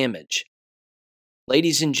permanent damage.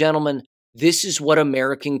 Ladies and gentlemen, this is what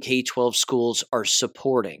American K-12 schools are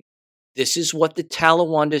supporting. This is what the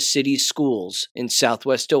Talawanda City Schools in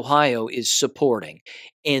Southwest Ohio is supporting.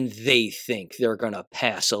 And they think they're going to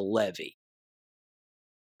pass a levy.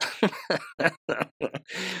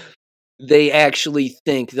 They actually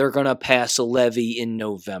think they're going to pass a levy in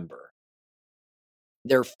November.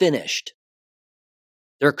 They're finished.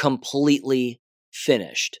 They're completely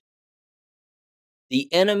finished. The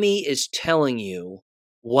enemy is telling you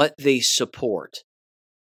what they support.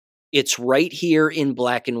 It's right here in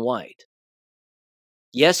black and white.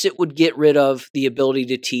 Yes, it would get rid of the ability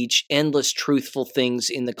to teach endless truthful things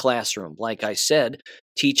in the classroom. Like I said,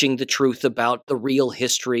 teaching the truth about the real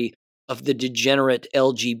history of the degenerate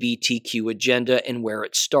LGBTQ agenda and where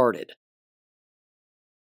it started.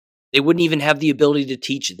 They wouldn't even have the ability to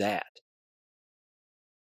teach that.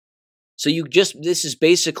 So this is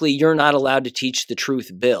basically, you're not allowed to teach the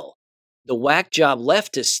truth bill. The whack job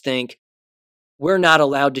leftists think we're not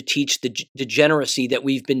allowed to teach the degeneracy that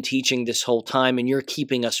we've been teaching this whole time, and you're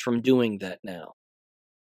keeping us from doing that now.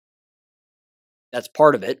 That's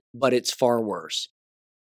part of it, but it's far worse.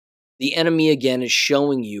 The enemy, again, is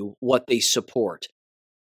showing you what they support.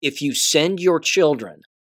 If you send your children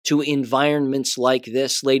to environments like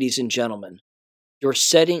this, ladies and gentlemen, you're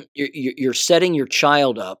setting your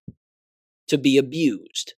child up to be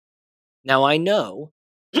abused. Now, I know,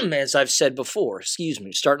 as I've said before,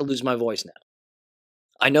 starting to lose my voice now.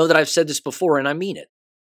 I know that I've said this before, and I mean it.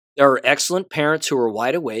 There are excellent parents who are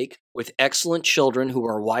wide awake, with excellent children who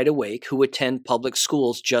are wide awake, who attend public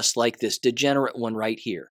schools just like this degenerate one right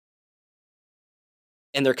here.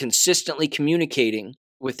 And they're consistently communicating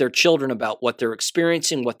with their children about what they're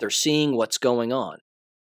experiencing, what they're seeing, what's going on.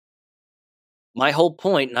 My whole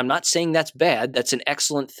point, and I'm not saying that's bad, that's an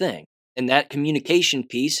excellent thing. And that communication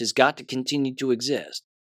piece has got to continue to exist.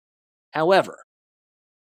 However,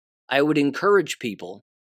 I would encourage people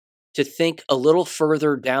to think a little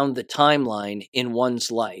further down the timeline in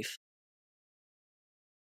one's life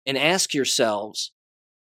and ask yourselves,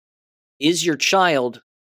 is your child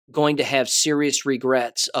going to have serious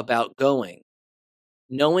regrets about going?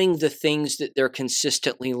 Knowing the things that they're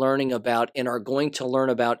consistently learning about and are going to learn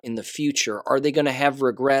about in the future, are they going to have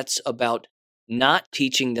regrets about not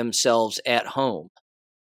teaching themselves at home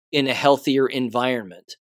in a healthier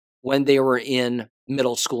environment when they were in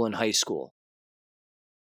middle school and high school?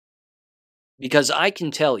 Because I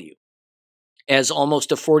can tell you, as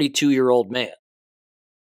almost a 42-year-old man,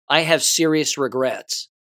 I have serious regrets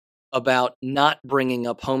about not bringing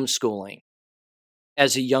up homeschooling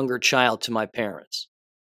as a younger child to my parents.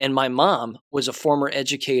 And my mom was a former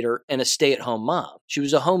educator and a stay-at-home mom. She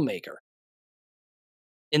was a homemaker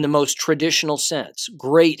in the most traditional sense.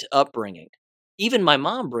 Great upbringing. Even my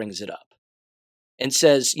mom brings it up and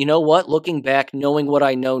says, you know what? Looking back, knowing what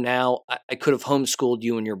I know now, I could have homeschooled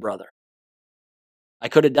you and your brother. I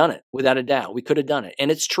could have done it, without a doubt. We could have done it. And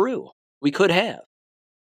it's true. We could have.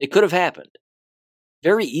 It could have happened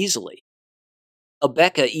very easily. A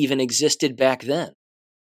Becca even existed back then.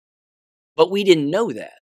 But we didn't know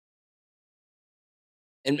that.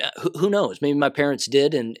 And who knows? Maybe my parents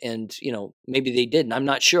did, and maybe they didn't. I'm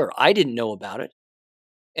not sure. I didn't know about it.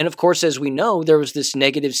 And of course, as we know, there was this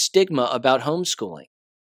negative stigma about homeschooling.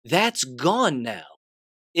 That's gone now,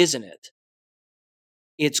 isn't it?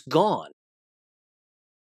 It's gone.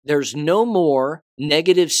 There's no more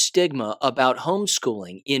negative stigma about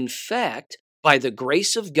homeschooling. In fact, by the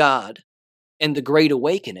grace of God and the Great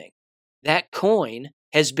Awakening, that coin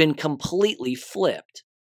has been completely flipped.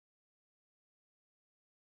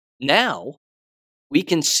 Now, we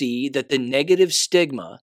can see that the negative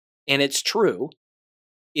stigma, and it's true,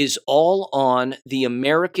 is all on the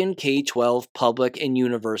American K-12 public and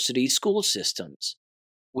university school systems.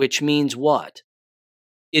 Which means what?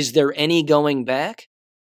 Is there any going back?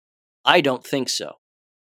 I don't think so.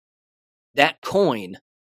 That coin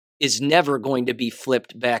is never going to be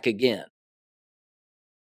flipped back again.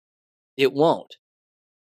 It won't.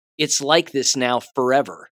 It's like this now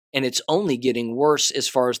forever, and it's only getting worse as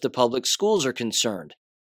far as the public schools are concerned.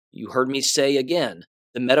 You heard me say again,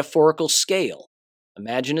 the metaphorical scale.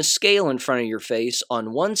 Imagine a scale in front of your face.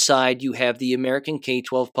 On one side, you have the American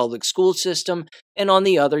K-12 public school system, and on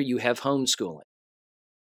the other, you have homeschooling.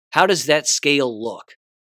 How does that scale look?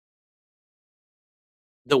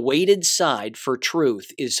 The weighted side for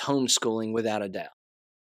truth is homeschooling without a doubt.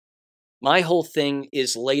 My whole thing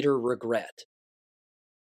is later regret.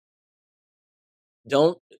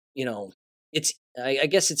 I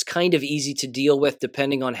guess it's kind of easy to deal with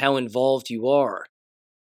depending on how involved you are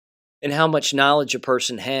and how much knowledge a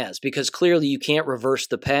person has, because clearly you can't reverse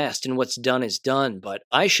the past and what's done is done, but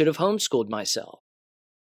I should have homeschooled myself.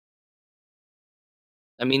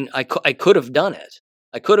 I mean, I could have done it.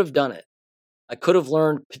 I could have done it. I could have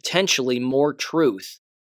learned potentially more truth,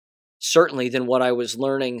 certainly, than what I was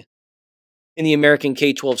learning in the American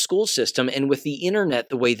K-12 school system. And with the internet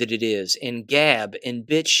the way that it is, and Gab, and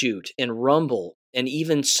BitChute, and Rumble, and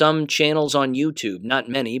even some channels on YouTube, not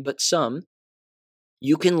many, but some,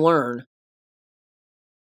 you can learn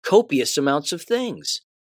copious amounts of things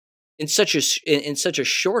in such a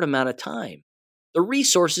short amount of time. The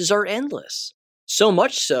resources are endless. So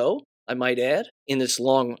much so, I might add, in this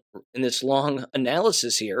long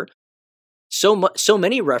analysis here, so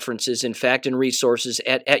many references, in fact, and resources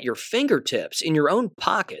at your fingertips, in your own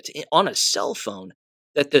pocket, on a cell phone,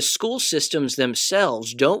 that the school systems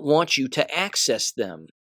themselves don't want you to access them.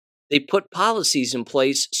 They put policies in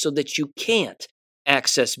place so that you can't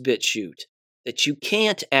access BitChute, that you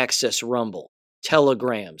can't access Rumble,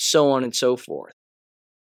 Telegram, so on and so forth.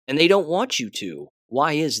 And they don't want you to.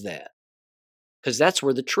 Why is that? Because that's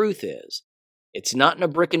where the truth is. It's not in a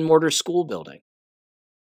brick and mortar school building.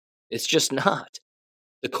 It's just not.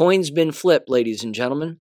 The coin's been flipped, ladies and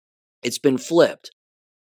gentlemen. It's been flipped.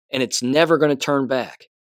 And it's never going to turn back.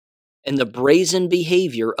 And the brazen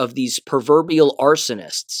behavior of these proverbial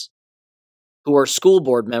arsonists, who are school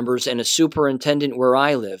board members and a superintendent where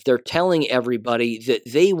I live, they're telling everybody that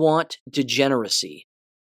they want degeneracy.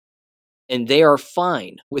 And they are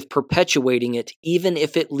fine with perpetuating it, even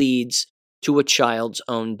if it leads to a child's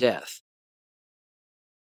own death.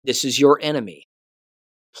 This is your enemy.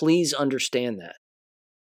 Please understand that.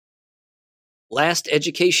 Last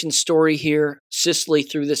education story here. Sicily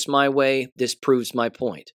threw this my way. This proves my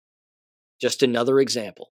point. Just another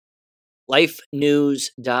example.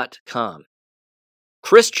 LifeNews.com.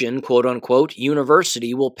 Christian, quote-unquote,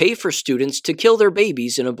 university will pay for students to kill their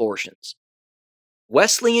babies in abortions.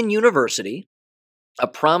 Wesleyan University, a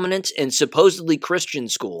prominent and supposedly Christian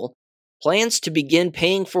school, plans to begin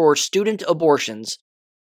paying for student abortions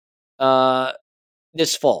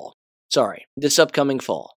this upcoming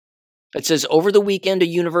fall. It says, over the weekend, a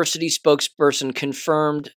university spokesperson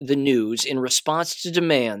confirmed the news in response to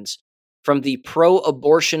demands from the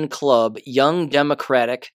pro-abortion club Young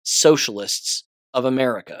Democratic Socialists of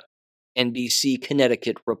America, NBC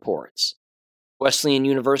Connecticut reports. Wesleyan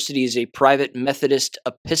University is a private Methodist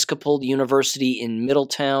Episcopal university in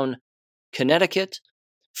Middletown, Connecticut.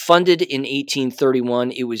 Funded in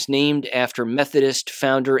 1831, it was named after Methodist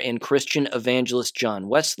founder and Christian evangelist John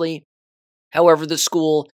Wesley. However, the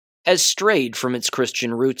school has strayed from its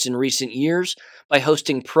Christian roots in recent years by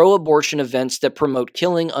hosting pro-abortion events that promote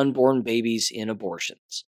killing unborn babies in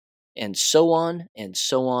abortions. And so on, and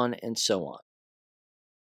so on, and so on.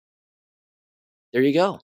 There you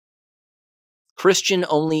go. Christian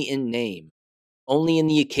only in name, only in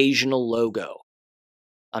the occasional logo.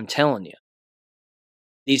 I'm telling you.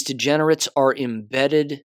 These degenerates are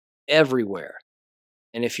embedded everywhere.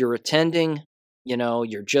 And if you're attending,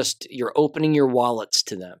 you're opening your wallets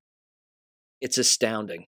to them. It's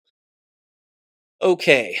astounding.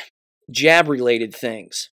 Okay, jab-related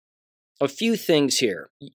things. A few things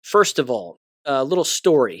here. First of all, a little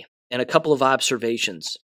story and a couple of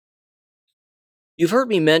observations. You've heard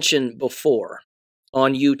me mention before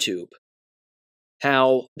on YouTube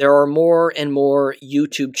how there are more and more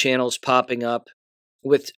YouTube channels popping up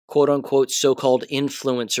with quote-unquote so-called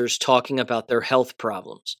influencers talking about their health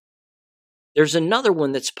problems. There's another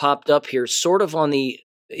one that's popped up here, sort of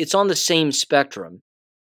it's on the same spectrum,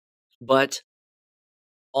 but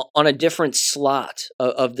on a different slot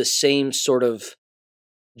of the same sort of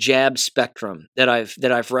jab spectrum that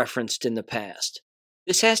I've referenced in the past.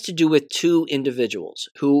 This has to do with two individuals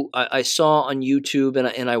who I saw on YouTube,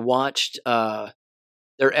 and I watched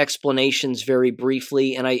their explanations very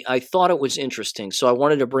briefly, and I thought it was interesting, so I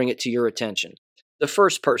wanted to bring it to your attention. The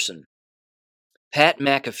first person, Pat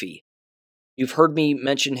McAfee. You've heard me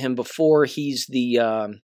mention him before. He's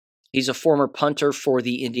a former punter for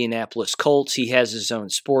the Indianapolis Colts. He has his own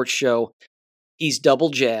sports show. He's double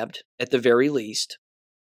jabbed at the very least.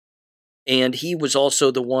 And he was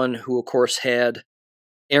also the one who, of course, had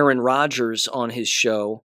Aaron Rodgers on his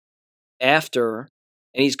show after,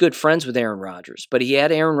 and he's good friends with Aaron Rodgers, but he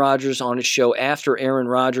had Aaron Rodgers on his show after Aaron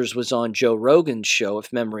Rodgers was on Joe Rogan's show,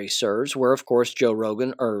 if memory serves, where, of course,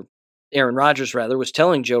 Aaron Rodgers, was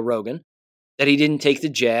telling Joe Rogan that he didn't take the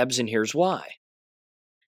jabs, and here's why.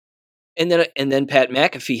 And then Pat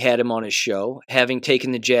McAfee had him on his show, having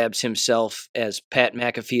taken the jabs himself, as Pat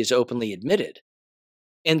McAfee has openly admitted.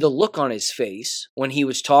 And the look on his face when he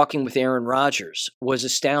was talking with Aaron Rodgers was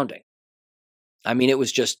astounding. I mean, it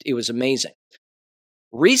was amazing.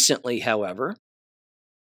 Recently, however,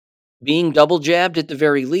 being double jabbed at the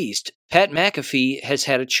very least, Pat McAfee has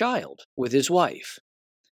had a child with his wife.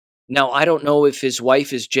 Now, I don't know if his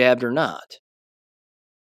wife is jabbed or not,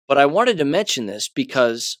 but I wanted to mention this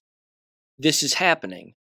because this is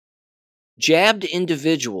happening. Jabbed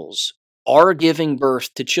individuals are giving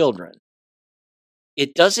birth to children.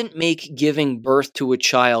 It doesn't make giving birth to a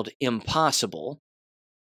child impossible.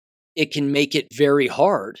 It can make it very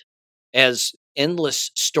hard, as endless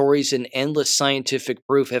stories and endless scientific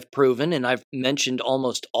proof have proven, and I've mentioned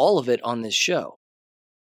almost all of it on this show.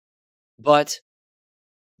 But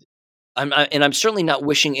I'm certainly not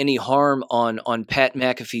wishing any harm on Pat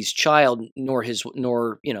McAfee's child, nor his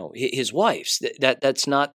wife's. That's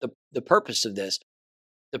not the purpose of this.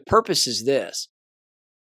 The purpose is this: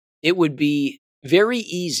 it would be very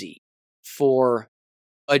easy for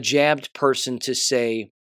a jabbed person to say,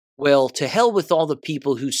 well, to hell with all the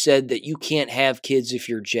people who said that you can't have kids if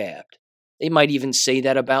you're jabbed. They might even say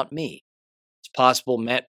that about me. It's possible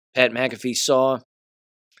Pat McAfee saw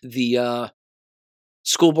the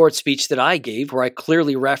school board speech that I gave, where I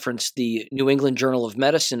clearly referenced the New England Journal of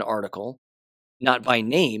Medicine article, not by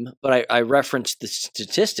name, but I referenced the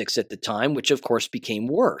statistics at the time, which of course became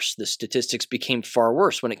worse. The statistics became far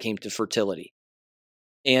worse when it came to fertility,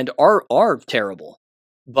 and are terrible.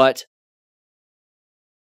 But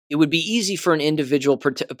it would be easy for an individual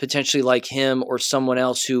potentially like him or someone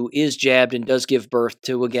else who is jabbed and does give birth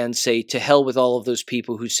to, again, say, to hell with all of those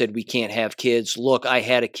people who said we can't have kids. Look, I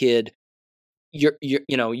had a kid.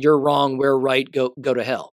 You're wrong. We're right. Go to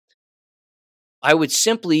hell. I would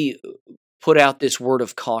simply put out this word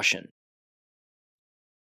of caution.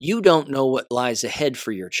 You don't know what lies ahead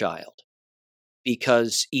for your child,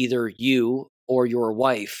 because either you or your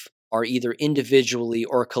wife are either individually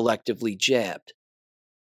or collectively jabbed.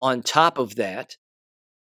 On top of that,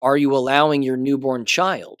 are you allowing your newborn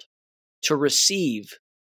child to receive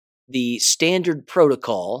the standard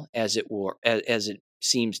protocol, as it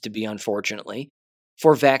seems to be, unfortunately,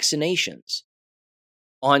 for vaccinations?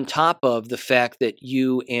 On top of the fact that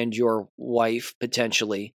you and your wife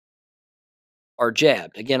potentially are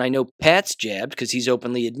jabbed. Again, I know Pat's jabbed because he's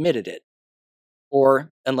openly admitted it, or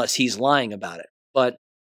unless he's lying about it. But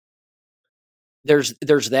there's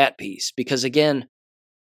that piece, because again,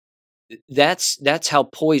 that's how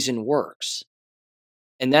poison works.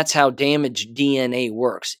 And that's how damaged DNA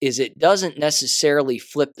works, is it doesn't necessarily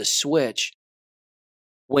flip the switch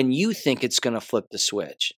when you think it's going to flip the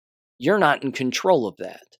switch. You're not in control of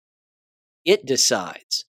that. It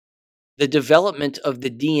decides. The development of the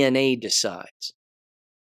DNA decides.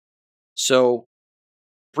 So,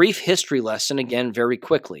 brief history lesson again very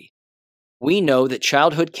quickly. We know that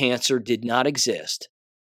childhood cancer did not exist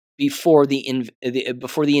before the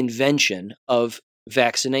invention of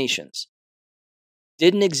vaccinations.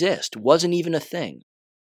 Didn't exist. Wasn't even a thing.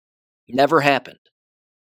 Never happened.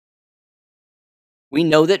 We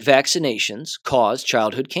know that vaccinations cause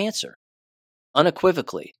childhood cancer.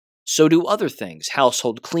 Unequivocally. So do other things.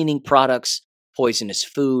 Household cleaning products, poisonous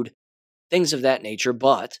food, things of that nature.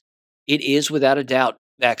 But it is without a doubt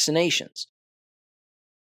vaccinations.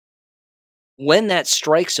 When that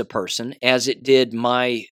strikes a person, as it did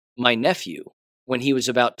my nephew when he was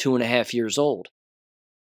about 2.5 years old,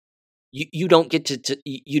 you don't get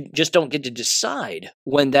you just don't get to decide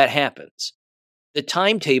when that happens. The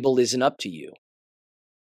timetable isn't up to you.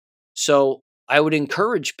 So I would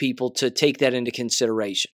encourage people to take that into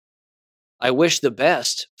consideration. I wish the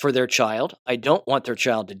best for their child. I don't want their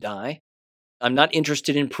child to die. I'm not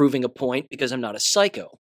interested in proving a point because I'm not a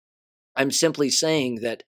psycho. I'm simply saying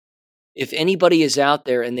that if anybody is out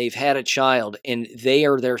there and they've had a child and they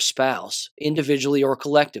or their spouse, individually or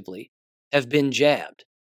collectively, have been jabbed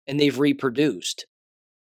and they've reproduced,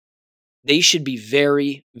 they should be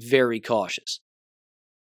very, very cautious.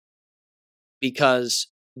 Because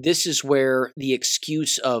this is where the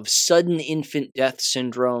excuse of sudden infant death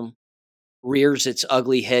syndrome rears its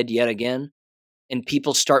ugly head yet again, and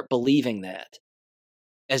people start believing that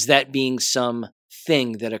as that being some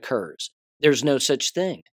thing that occurs. There's no such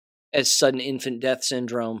thing as sudden infant death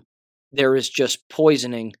syndrome. There is just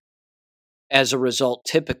poisoning as a result,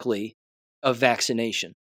 typically, of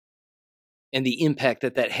vaccination and the impact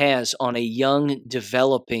that that has on a young,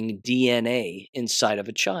 developing DNA inside of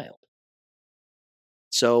a child.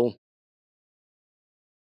 So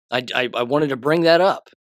I wanted to bring that up.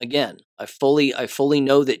 Again, I fully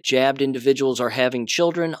know that jabbed individuals are having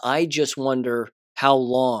children. I just wonder how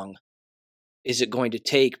long is it going to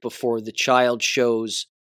take before the child shows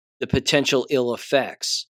the potential ill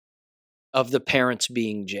effects of the parents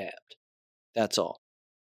being jabbed. That's all.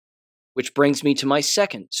 Which brings me to my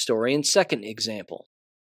second story and second example.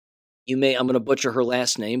 I'm going to butcher her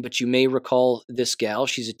last name, but you may recall this gal.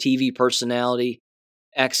 She's a TV personality,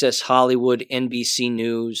 Access Hollywood, NBC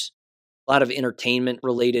News. A lot of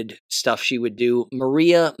entertainment-related stuff she would do.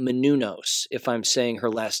 Maria Menounos, if I'm saying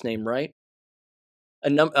her last name right.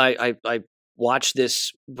 I watched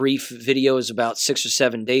this brief videos about 6 or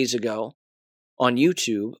 7 days ago on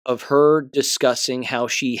YouTube of her discussing how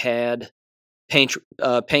she had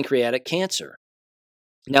pancreatic cancer.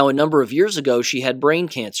 Now, a number of years ago, she had brain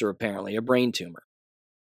cancer, apparently, a brain tumor.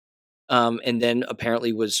 And then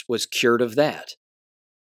apparently was cured of that.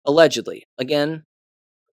 Allegedly. Again,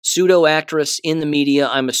 pseudo-actress in the media.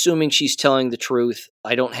 I'm assuming she's telling the truth.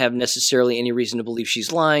 I don't have necessarily any reason to believe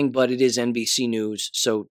she's lying, but it is NBC News,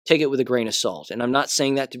 so take it with a grain of salt. And I'm not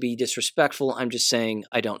saying that to be disrespectful. I'm just saying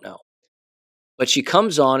I don't know. But she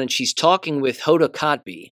comes on and she's talking with Hoda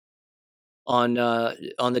Kotb on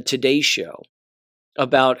the Today Show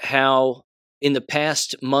about how in the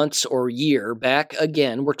past months or year, back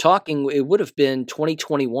again, we're talking, it would have been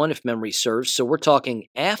 2021 if memory serves, so we're talking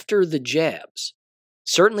after the jabs.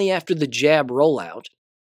 Certainly after the jab rollout,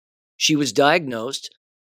 she was diagnosed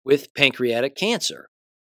with pancreatic cancer.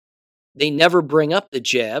 They never bring up the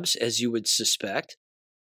jabs, as you would suspect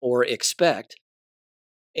or expect,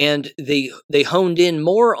 and they honed in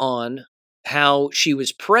more on how she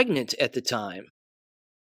was pregnant at the time,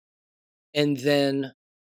 and then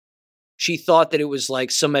she thought that it was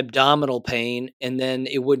like some abdominal pain, and then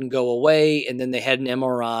it wouldn't go away, and then they had an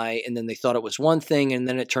MRI, and then they thought it was one thing, and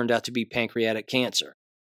then it turned out to be pancreatic cancer.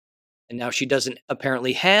 And now she doesn't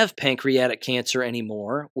apparently have pancreatic cancer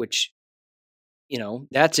anymore, which,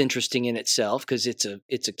 that's interesting in itself because it's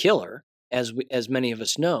a killer, as many of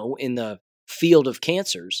us know, in the field of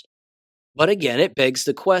cancers. But again, it begs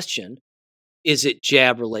the question, is it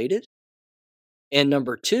jab related? And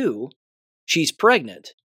number two, she's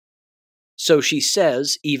pregnant. So she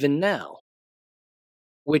says even now,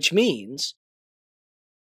 which means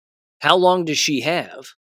how long does she have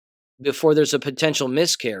before there's a potential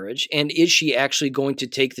miscarriage, and is she actually going to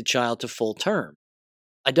take the child to full term?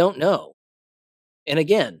 I don't know. And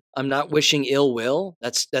again, I'm not wishing ill will.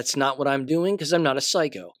 That's not what I'm doing because I'm not a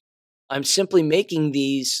psycho. I'm simply making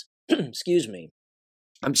these, excuse me,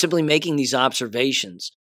 I'm simply making these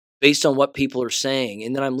observations based on what people are saying,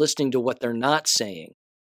 and then I'm listening to what they're not saying.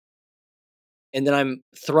 And then I'm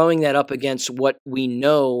throwing that up against what we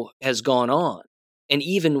know has gone on. And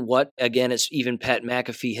even what, again, as even Pat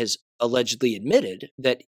McAfee has allegedly admitted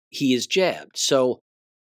that he is jabbed. So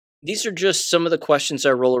these are just some of the questions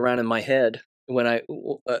I roll around in my head when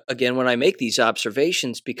I make these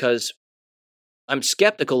observations, because I'm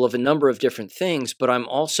skeptical of a number of different things, but I'm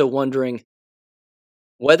also wondering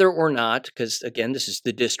whether or not, because again, this is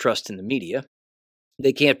the distrust in the media,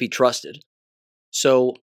 they can't be trusted.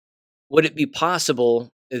 So would it be possible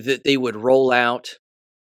that they would roll out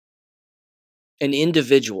an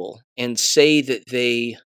individual and say that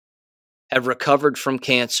they have recovered from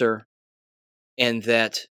cancer and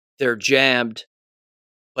that they're jabbed,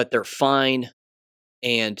 but they're fine,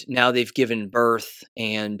 and now they've given birth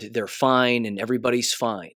and they're fine and everybody's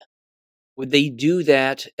fine? Would they do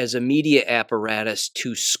that as a media apparatus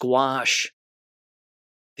to squash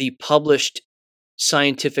the published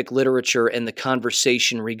scientific literature and the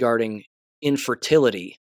conversation regarding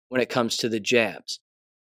infertility when it comes to the jabs?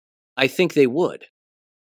 I think they would.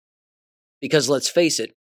 Because let's face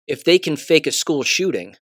it, if they can fake a school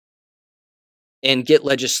shooting and get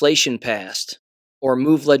legislation passed or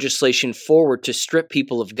move legislation forward to strip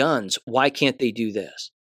people of guns, why can't they do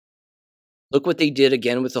this? Look what they did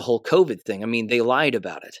again with the whole COVID thing. I mean, they lied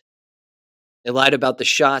about it. They lied about the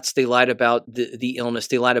shots. They lied about the illness.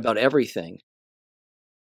 They lied about everything.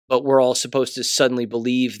 But we're all supposed to suddenly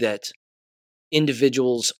believe that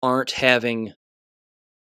individuals aren't having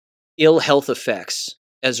ill health effects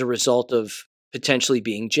as a result of potentially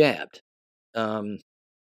being jabbed.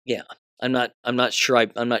 Yeah, I'm not sure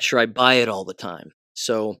I buy it all the time.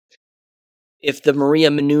 So if the Maria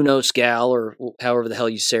Menounos gal, or however the hell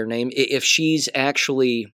you say her name, if she's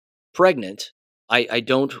actually pregnant, I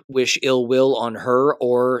don't wish ill will on her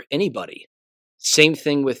or anybody. Same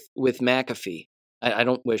thing with McAfee. I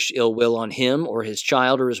don't wish ill will on him or his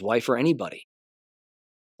child or his wife or anybody.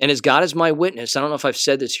 And as God is my witness, I don't know if I've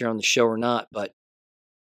said this here on the show or not, but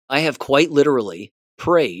I have quite literally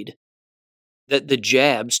prayed that the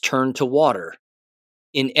jabs turn to water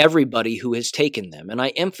in everybody who has taken them. And I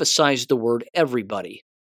emphasize the word everybody.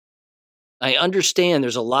 I understand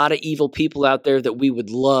there's a lot of evil people out there that we would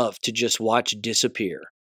love to just watch disappear,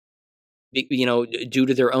 due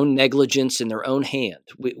to their own negligence in their own hand.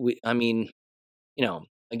 I mean,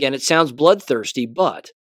 again, it sounds bloodthirsty, but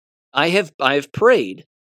I have prayed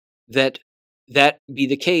that be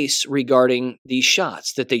the case regarding these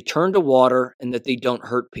shots, that they turn to water and that they don't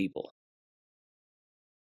hurt people.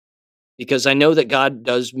 Because I know that God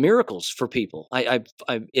does miracles for people.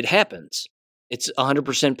 It happens. It's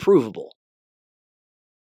 100% provable.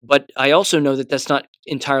 But I also know that that's not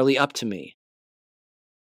entirely up to me.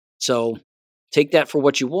 So take that for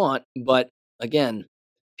what you want. But again,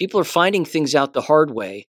 people are finding things out the hard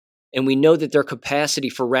way, and we know that their capacity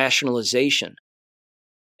for rationalization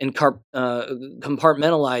and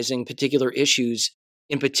compartmentalizing particular issues,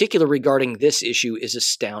 in particular regarding this issue, is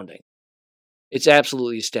astounding. It's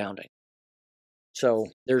absolutely astounding. So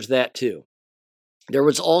there's that too. There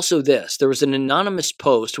was also this. There was an anonymous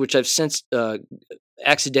post, which I've since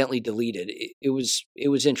accidentally deleted. It was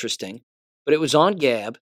interesting, but it was on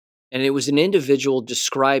Gab, and it was an individual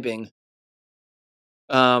describing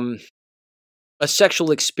a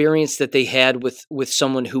sexual experience that they had with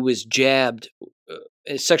someone who was jabbed,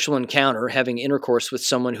 a sexual encounter, having intercourse with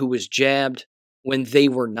someone who was jabbed when they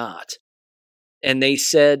were not. And they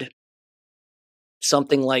said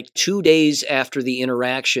something like 2 days after the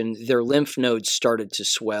interaction, their lymph nodes started to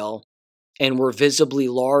swell and were visibly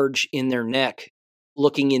large in their neck,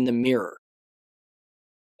 looking in the mirror.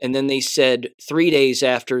 And then they said 3 days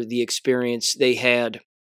after the experience, they had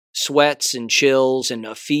sweats and chills and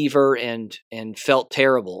a fever and felt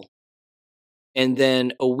terrible. And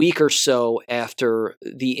then a week or so after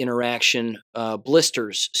the interaction,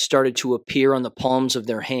 blisters started to appear on the palms of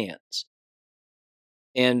their hands.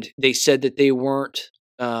 And they said that they weren't,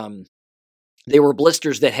 they were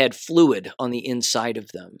blisters that had fluid on the inside of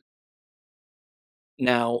them.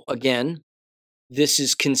 Now, again, this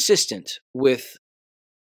is consistent with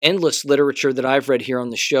endless literature that I've read here on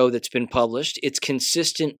the show that's been published. It's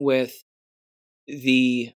consistent with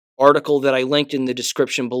the article that I linked in the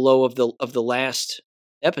description below of the last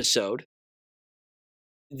episode.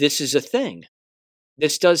 This is a thing.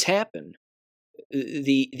 This does happen.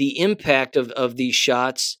 The impact of these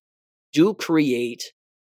shots do create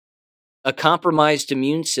a compromised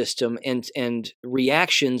immune system and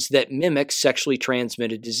reactions that mimic sexually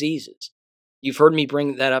transmitted diseases. You've heard me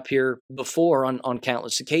bring that up here before on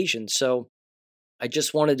countless occasions. So I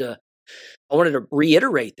just wanted to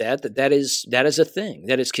reiterate that is a thing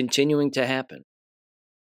that is continuing to happen.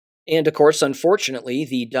 And of course, unfortunately,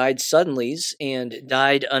 the died suddenlies and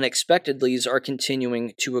died unexpectedlies are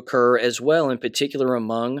continuing to occur as well, in particular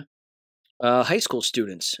among high school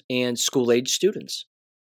students and school-age students.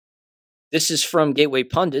 This is from Gateway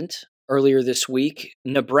Pundit earlier this week.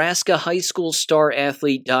 Nebraska high school star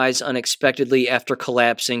athlete dies unexpectedly after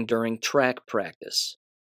collapsing during track practice.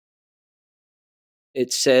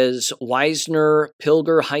 It says Wisner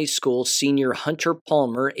Pilger High School senior Hunter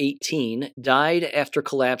Palmer, 18, died after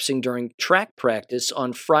collapsing during track practice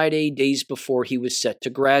on Friday, days before he was set to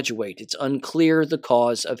graduate. It's unclear the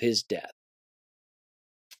cause of his death.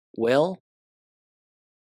 Well,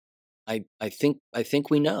 I think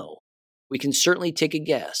we know. We can certainly take a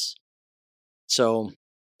guess. So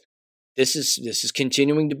this is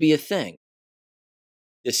continuing to be a thing.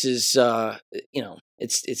 This is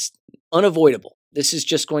it's unavoidable. This is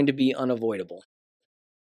just going to be unavoidable.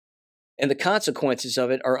 And the consequences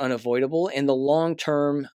of it are unavoidable, and the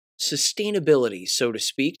long-term sustainability, so to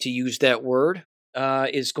speak, to use that word,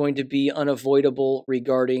 is going to be unavoidable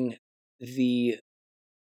regarding the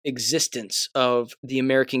existence of the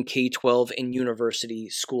American K-12 and university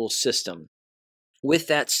school system. With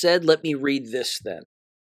that said, let me read this then.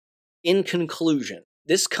 In conclusion,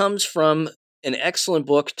 this comes from an excellent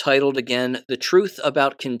book titled, again, The Truth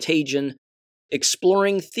About Contagion,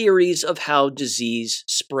 Exploring Theories of How Disease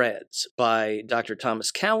Spreads by Dr.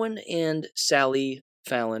 Thomas Cowan and Sally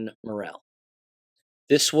Fallon Morell.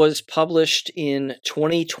 This was published in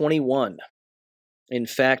 2021. In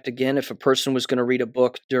fact, again, if a person was going to read a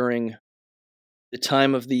book during the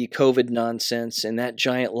time of the COVID nonsense and that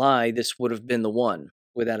giant lie, this would have been the one,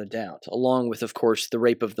 without a doubt. Along with, of course, The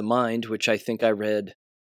Rape of the Mind, which I think I read,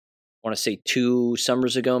 I want to say 2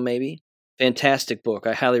 summers ago, maybe. Fantastic book.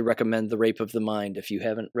 I highly recommend The Rape of the Mind if you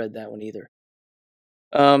haven't read that one either.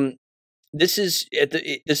 This is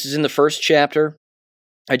in the first chapter.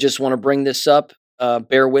 I just want to bring this up.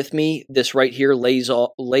 Bear with me. This right here lays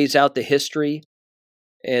out the history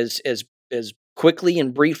as quickly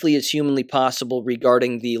and briefly as humanly possible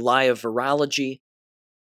regarding the lie of virology,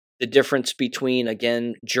 the difference between,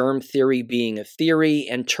 again, germ theory being a theory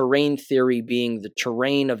and terrain theory being the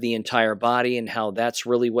terrain of the entire body, and how that's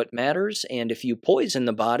really what matters. And if you poison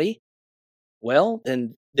the body, well,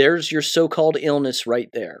 then there's your so-called illness right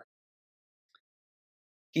there.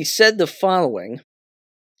 He said the following.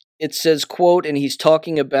 It says, quote, and he's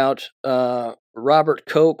talking about Robert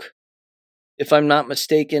Koch, if I'm not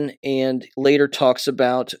mistaken, and later talks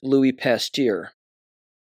about Louis Pasteur.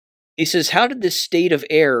 He says, how did this state of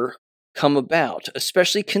error come about,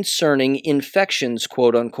 especially concerning infections,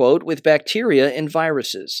 quote unquote, with bacteria and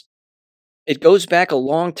viruses? It goes back a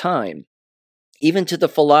long time, even to the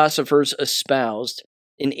philosophers espoused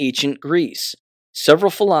in ancient Greece.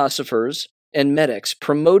 Several philosophers and medics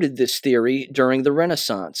promoted this theory during the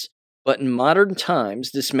Renaissance, but in modern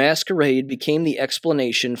times, this masquerade became the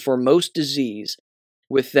explanation for most disease,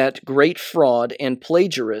 with that great fraud and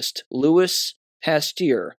plagiarist Louis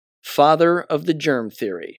Pasteur, father of the germ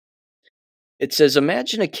theory. It says,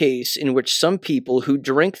 imagine a case in which some people who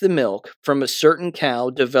drink the milk from a certain cow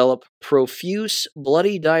develop profuse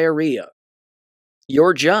bloody diarrhea.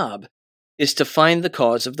 Your job is to find the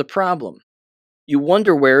cause of the problem. You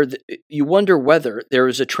wonder whether there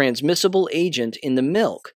is a transmissible agent in the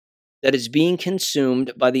milk that is being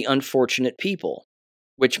consumed by the unfortunate people,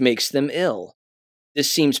 which makes them ill.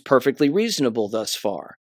 This seems perfectly reasonable thus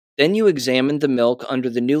far. Then you examine the milk under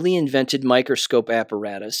the newly invented microscope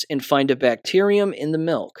apparatus and find a bacterium in the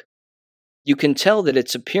milk. You can tell that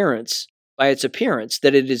by its appearance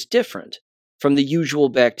that it is different from the usual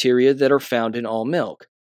bacteria that are found in all milk.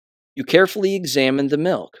 You carefully examine the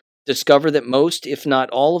milk, discover that most, if not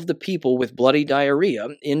all, of the people with bloody diarrhea,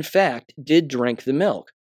 in fact, did drink the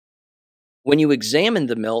milk. When you examine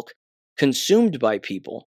the milk consumed by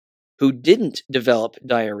people who didn't develop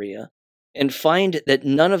diarrhea and find that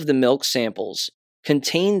none of the milk samples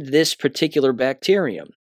contained this particular bacterium,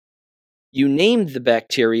 you named the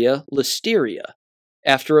bacteria Listeria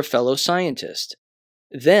after a fellow scientist.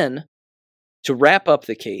 Then, to wrap up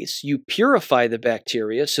the case, you purify the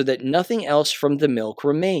bacteria so that nothing else from the milk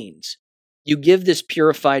remains. You give this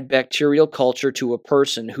purified bacterial culture to a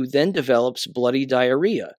person who then develops bloody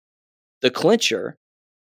diarrhea. The clincher,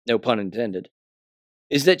 no pun intended,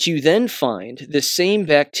 is that you then find the same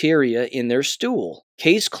bacteria in their stool.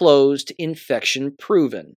 Case closed, infection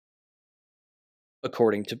proven.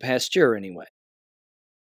 According to Pasteur, anyway.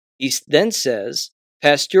 He then says,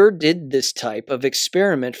 Pasteur did this type of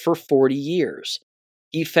experiment for 40 years.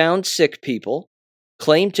 He found sick people,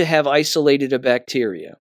 claimed to have isolated a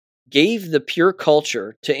bacteria, gave the pure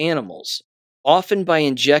culture to animals, often by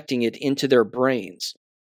injecting it into their brains,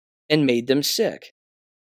 and made them sick.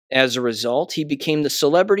 As a result, he became the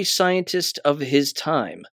celebrity scientist of his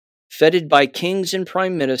time, feted by kings and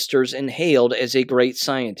prime ministers and hailed as a great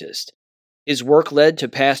scientist. His work led to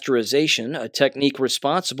pasteurization, a technique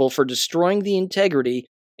responsible for destroying the integrity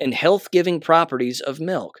and health-giving properties of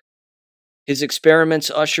milk. His experiments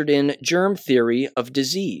ushered in germ theory of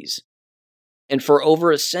disease. And for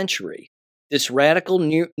over a century, this radical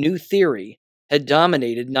new theory had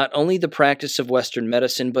dominated not only the practice of Western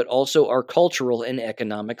medicine, but also our cultural and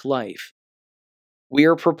economic life. We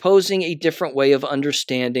are proposing a different way of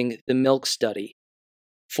understanding the milk study.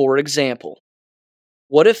 For example,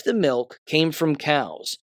 what if the milk came from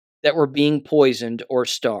cows that were being poisoned or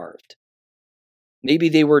starved? Maybe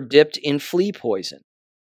they were dipped in flea poison.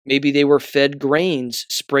 Maybe they were fed grains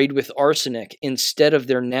sprayed with arsenic instead of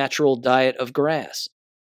their natural diet of grass.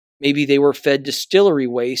 Maybe they were fed distillery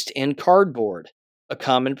waste and cardboard, a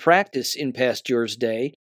common practice in Pasteur's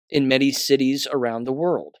day in many cities around the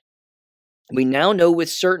world. We now know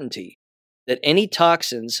with certainty that any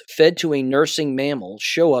toxins fed to a nursing mammal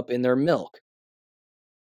show up in their milk.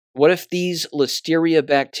 What if these Listeria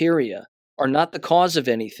bacteria are not the cause of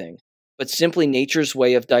anything, but simply nature's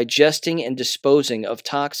way of digesting and disposing of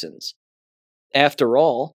toxins? After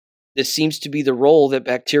all, this seems to be the role that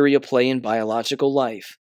bacteria play in biological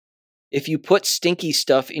life. If you put stinky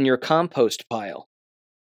stuff in your compost pile,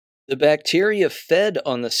 the bacteria fed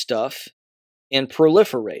on the stuff and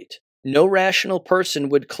proliferate. No rational person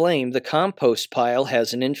would claim the compost pile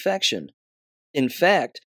has an infection. In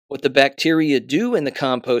fact, what the bacteria do in the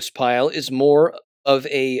compost pile is more of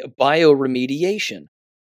a bioremediation,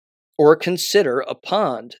 or consider a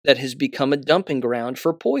pond that has become a dumping ground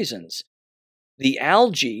for poisons. The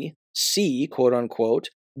algae see, quote unquote,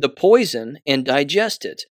 the poison and digest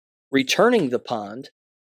it, returning the pond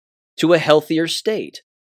to a healthier state,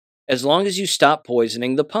 as long as you stop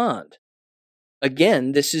poisoning the pond.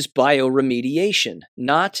 Again, this is bioremediation,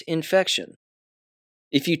 not infection.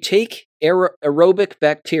 If you take aerobic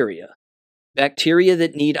bacteria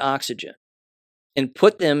that need oxygen, and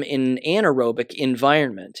put them in an anaerobic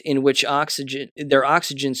environment in which their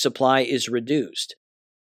oxygen supply is reduced,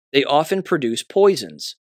 they often produce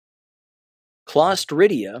poisons.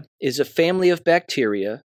 Clostridia is a family of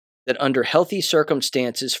bacteria that under healthy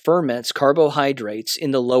circumstances ferments carbohydrates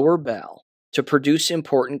in the lower bowel to produce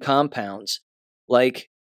important compounds like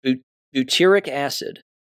butyric acid,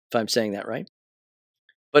 if I'm saying that right.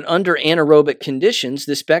 But under anaerobic conditions,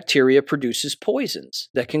 this bacteria produces poisons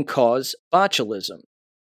that can cause botulism.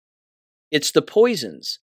 It's the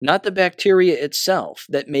poisons, not the bacteria itself,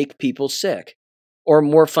 that make people sick. Or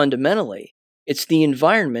more fundamentally, it's the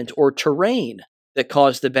environment or terrain that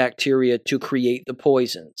cause the bacteria to create the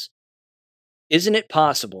poisons. Isn't it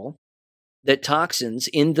possible that toxins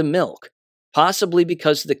in the milk, possibly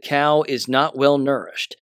because the cow is not well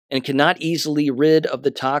nourished and cannot easily rid of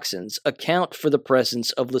the toxins, account for the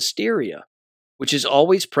presence of listeria, which is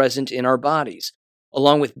always present in our bodies,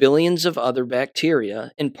 along with billions of other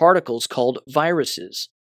bacteria and particles called viruses?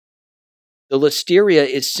 The listeria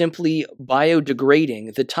is simply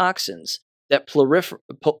biodegrading the toxins that proliferate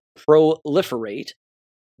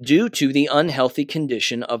due to the unhealthy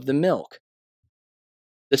condition of the milk.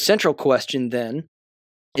 The central question, then,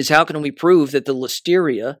 is how can we prove that the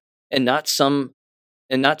listeria and not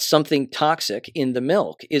something toxic in the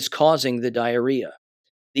milk is causing the diarrhea?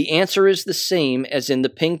 The answer is the same as in the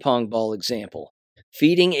ping pong ball example.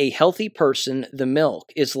 Feeding a healthy person the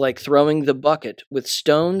milk is like throwing the bucket with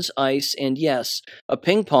stones, ice, and yes, a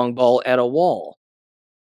ping pong ball at a wall.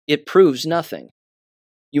 It proves nothing.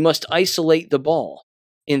 You must isolate the ball,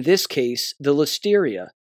 in this case, the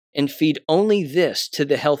listeria, and feed only this to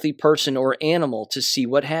the healthy person or animal to see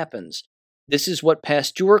what happens. This is what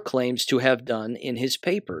Pasteur claims to have done in his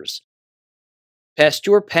papers.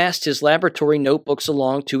 Pasteur passed his laboratory notebooks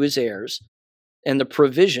along to his heirs, and the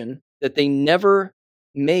provision that they never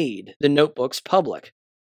made the notebooks public.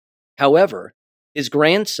 However, his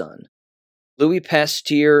grandson, Louis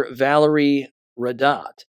Pasteur Valéry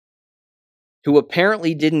Radat, who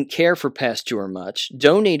apparently didn't care for Pasteur much,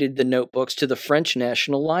 donated the notebooks to the French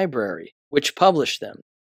National Library, which published them.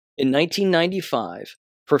 In 1995,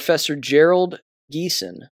 Professor Gerald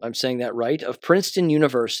Geeson, I'm saying that right, of Princeton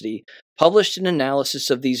University, published an analysis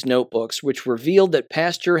of these notebooks which revealed that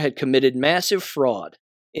Pasteur had committed massive fraud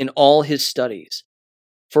in all his studies.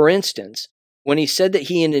 For instance, when he said that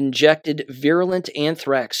he had injected virulent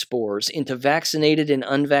anthrax spores into vaccinated and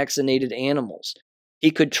unvaccinated animals,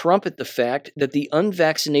 he could trumpet the fact that the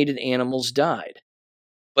unvaccinated animals died.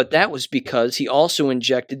 But that was because he also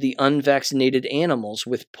injected the unvaccinated animals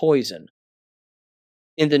with poison.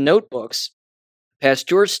 In the notebooks,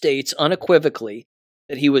 Pasteur states unequivocally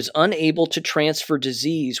that he was unable to transfer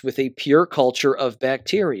disease with a pure culture of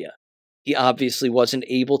bacteria. He obviously wasn't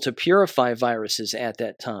able to purify viruses at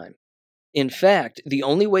that time. In fact, the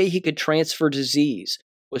only way he could transfer disease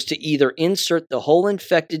was to either insert the whole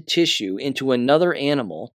infected tissue into another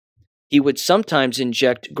animal. He would sometimes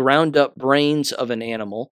inject ground-up brains of an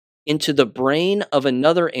animal into the brain of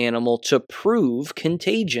another animal to prove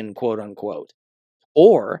contagion, quote-unquote,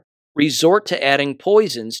 or resort to adding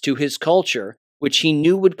poisons to his culture, which he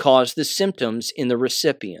knew would cause the symptoms in the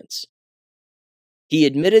recipients. He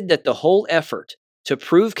admitted that the whole effort to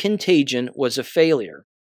prove contagion was a failure,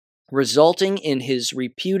 resulting in his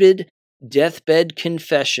reputed deathbed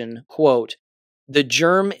confession, quote, "The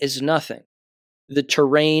germ is nothing. The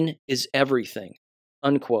terrain is everything,"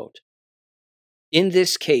 unquote. In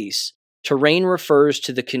this case, terrain refers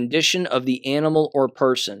to the condition of the animal or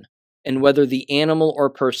person, and whether the animal or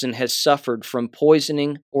person has suffered from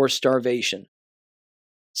poisoning or starvation.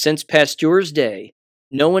 Since Pasteur's day,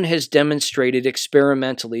 no one has demonstrated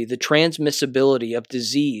experimentally the transmissibility of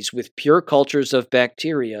disease with pure cultures of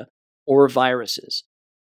bacteria or viruses.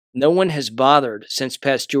 No one has bothered since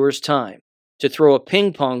Pasteur's time to throw a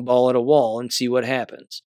ping pong ball at a wall and see what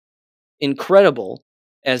happens. incredible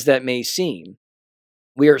as that may seem,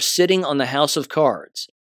 we are sitting on the house of cards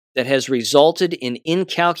that has resulted in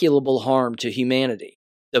incalculable harm to humanity,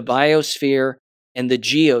 the biosphere, and the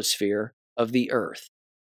geosphere of the earth.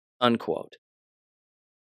 Unquote.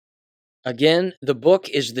 Again, the book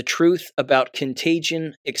is The Truth About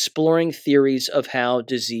Contagion, Exploring Theories of How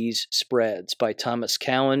Disease Spreads by Thomas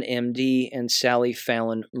Cowan, MD, and Sally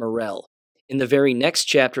Fallon Morell. In the very next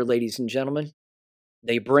chapter, ladies and gentlemen,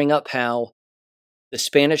 they bring up how the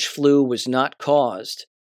Spanish flu was not caused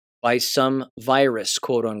by some virus,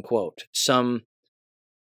 quote unquote, some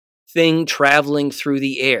thing traveling through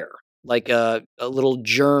the air, like a little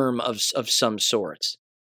germ of some sorts.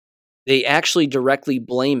 They actually directly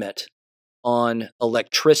blame it on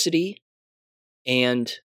electricity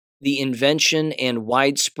and the invention and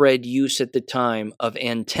widespread use at the time of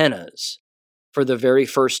antennas for the very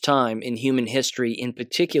first time in human history, in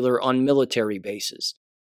particular on military bases.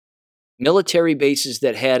 Military bases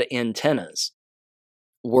that had antennas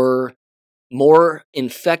were more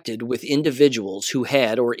infected with individuals who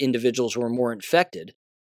had, or individuals were more infected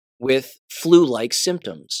with flu-like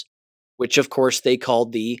symptoms, which of course they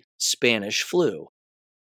called the Spanish flu.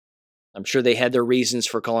 I'm sure they had their reasons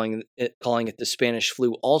for calling it the Spanish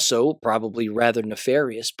flu, also probably rather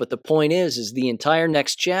nefarious, but the point is the entire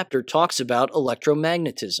next chapter talks about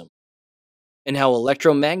electromagnetism and how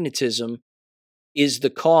electromagnetism is the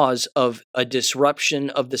cause of a disruption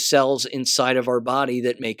of the cells inside of our body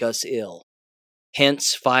that make us ill.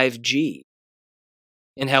 Hence 5G.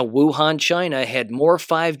 And how Wuhan, China had more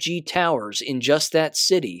 5G towers in just that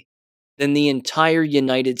city than the entire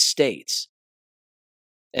United States.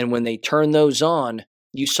 And when they turned those on,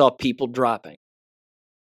 you saw people dropping.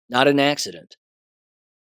 Not an accident.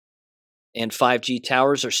 And 5G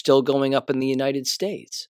towers are still going up in the United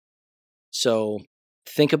States. So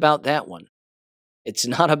think about that one. It's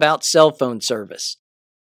not about cell phone service.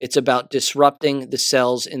 It's about disrupting the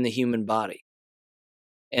cells in the human body.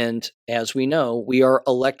 And as we know, we are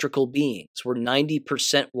electrical beings. We're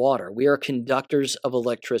 90% water. We are conductors of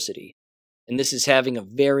electricity. And this is having a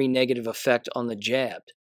very negative effect on the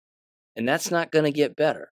jabbed. And that's not going to get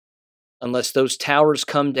better unless those towers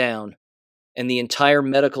come down and the entire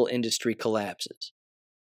medical industry collapses.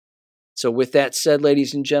 So with that said,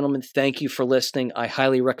 ladies and gentlemen, thank you for listening. I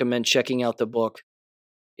highly recommend checking out the book.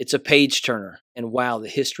 It's a page turner, and wow, the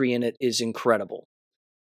history in it is incredible.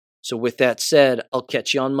 So with that said, I'll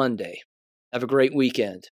catch you on Monday. Have a great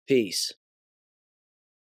weekend. Peace.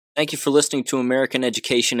 Thank you for listening to American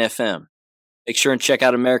Education FM. Make sure and check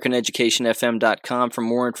out AmericanEducationFM.com for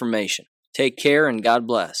more information. Take care and God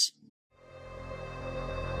bless.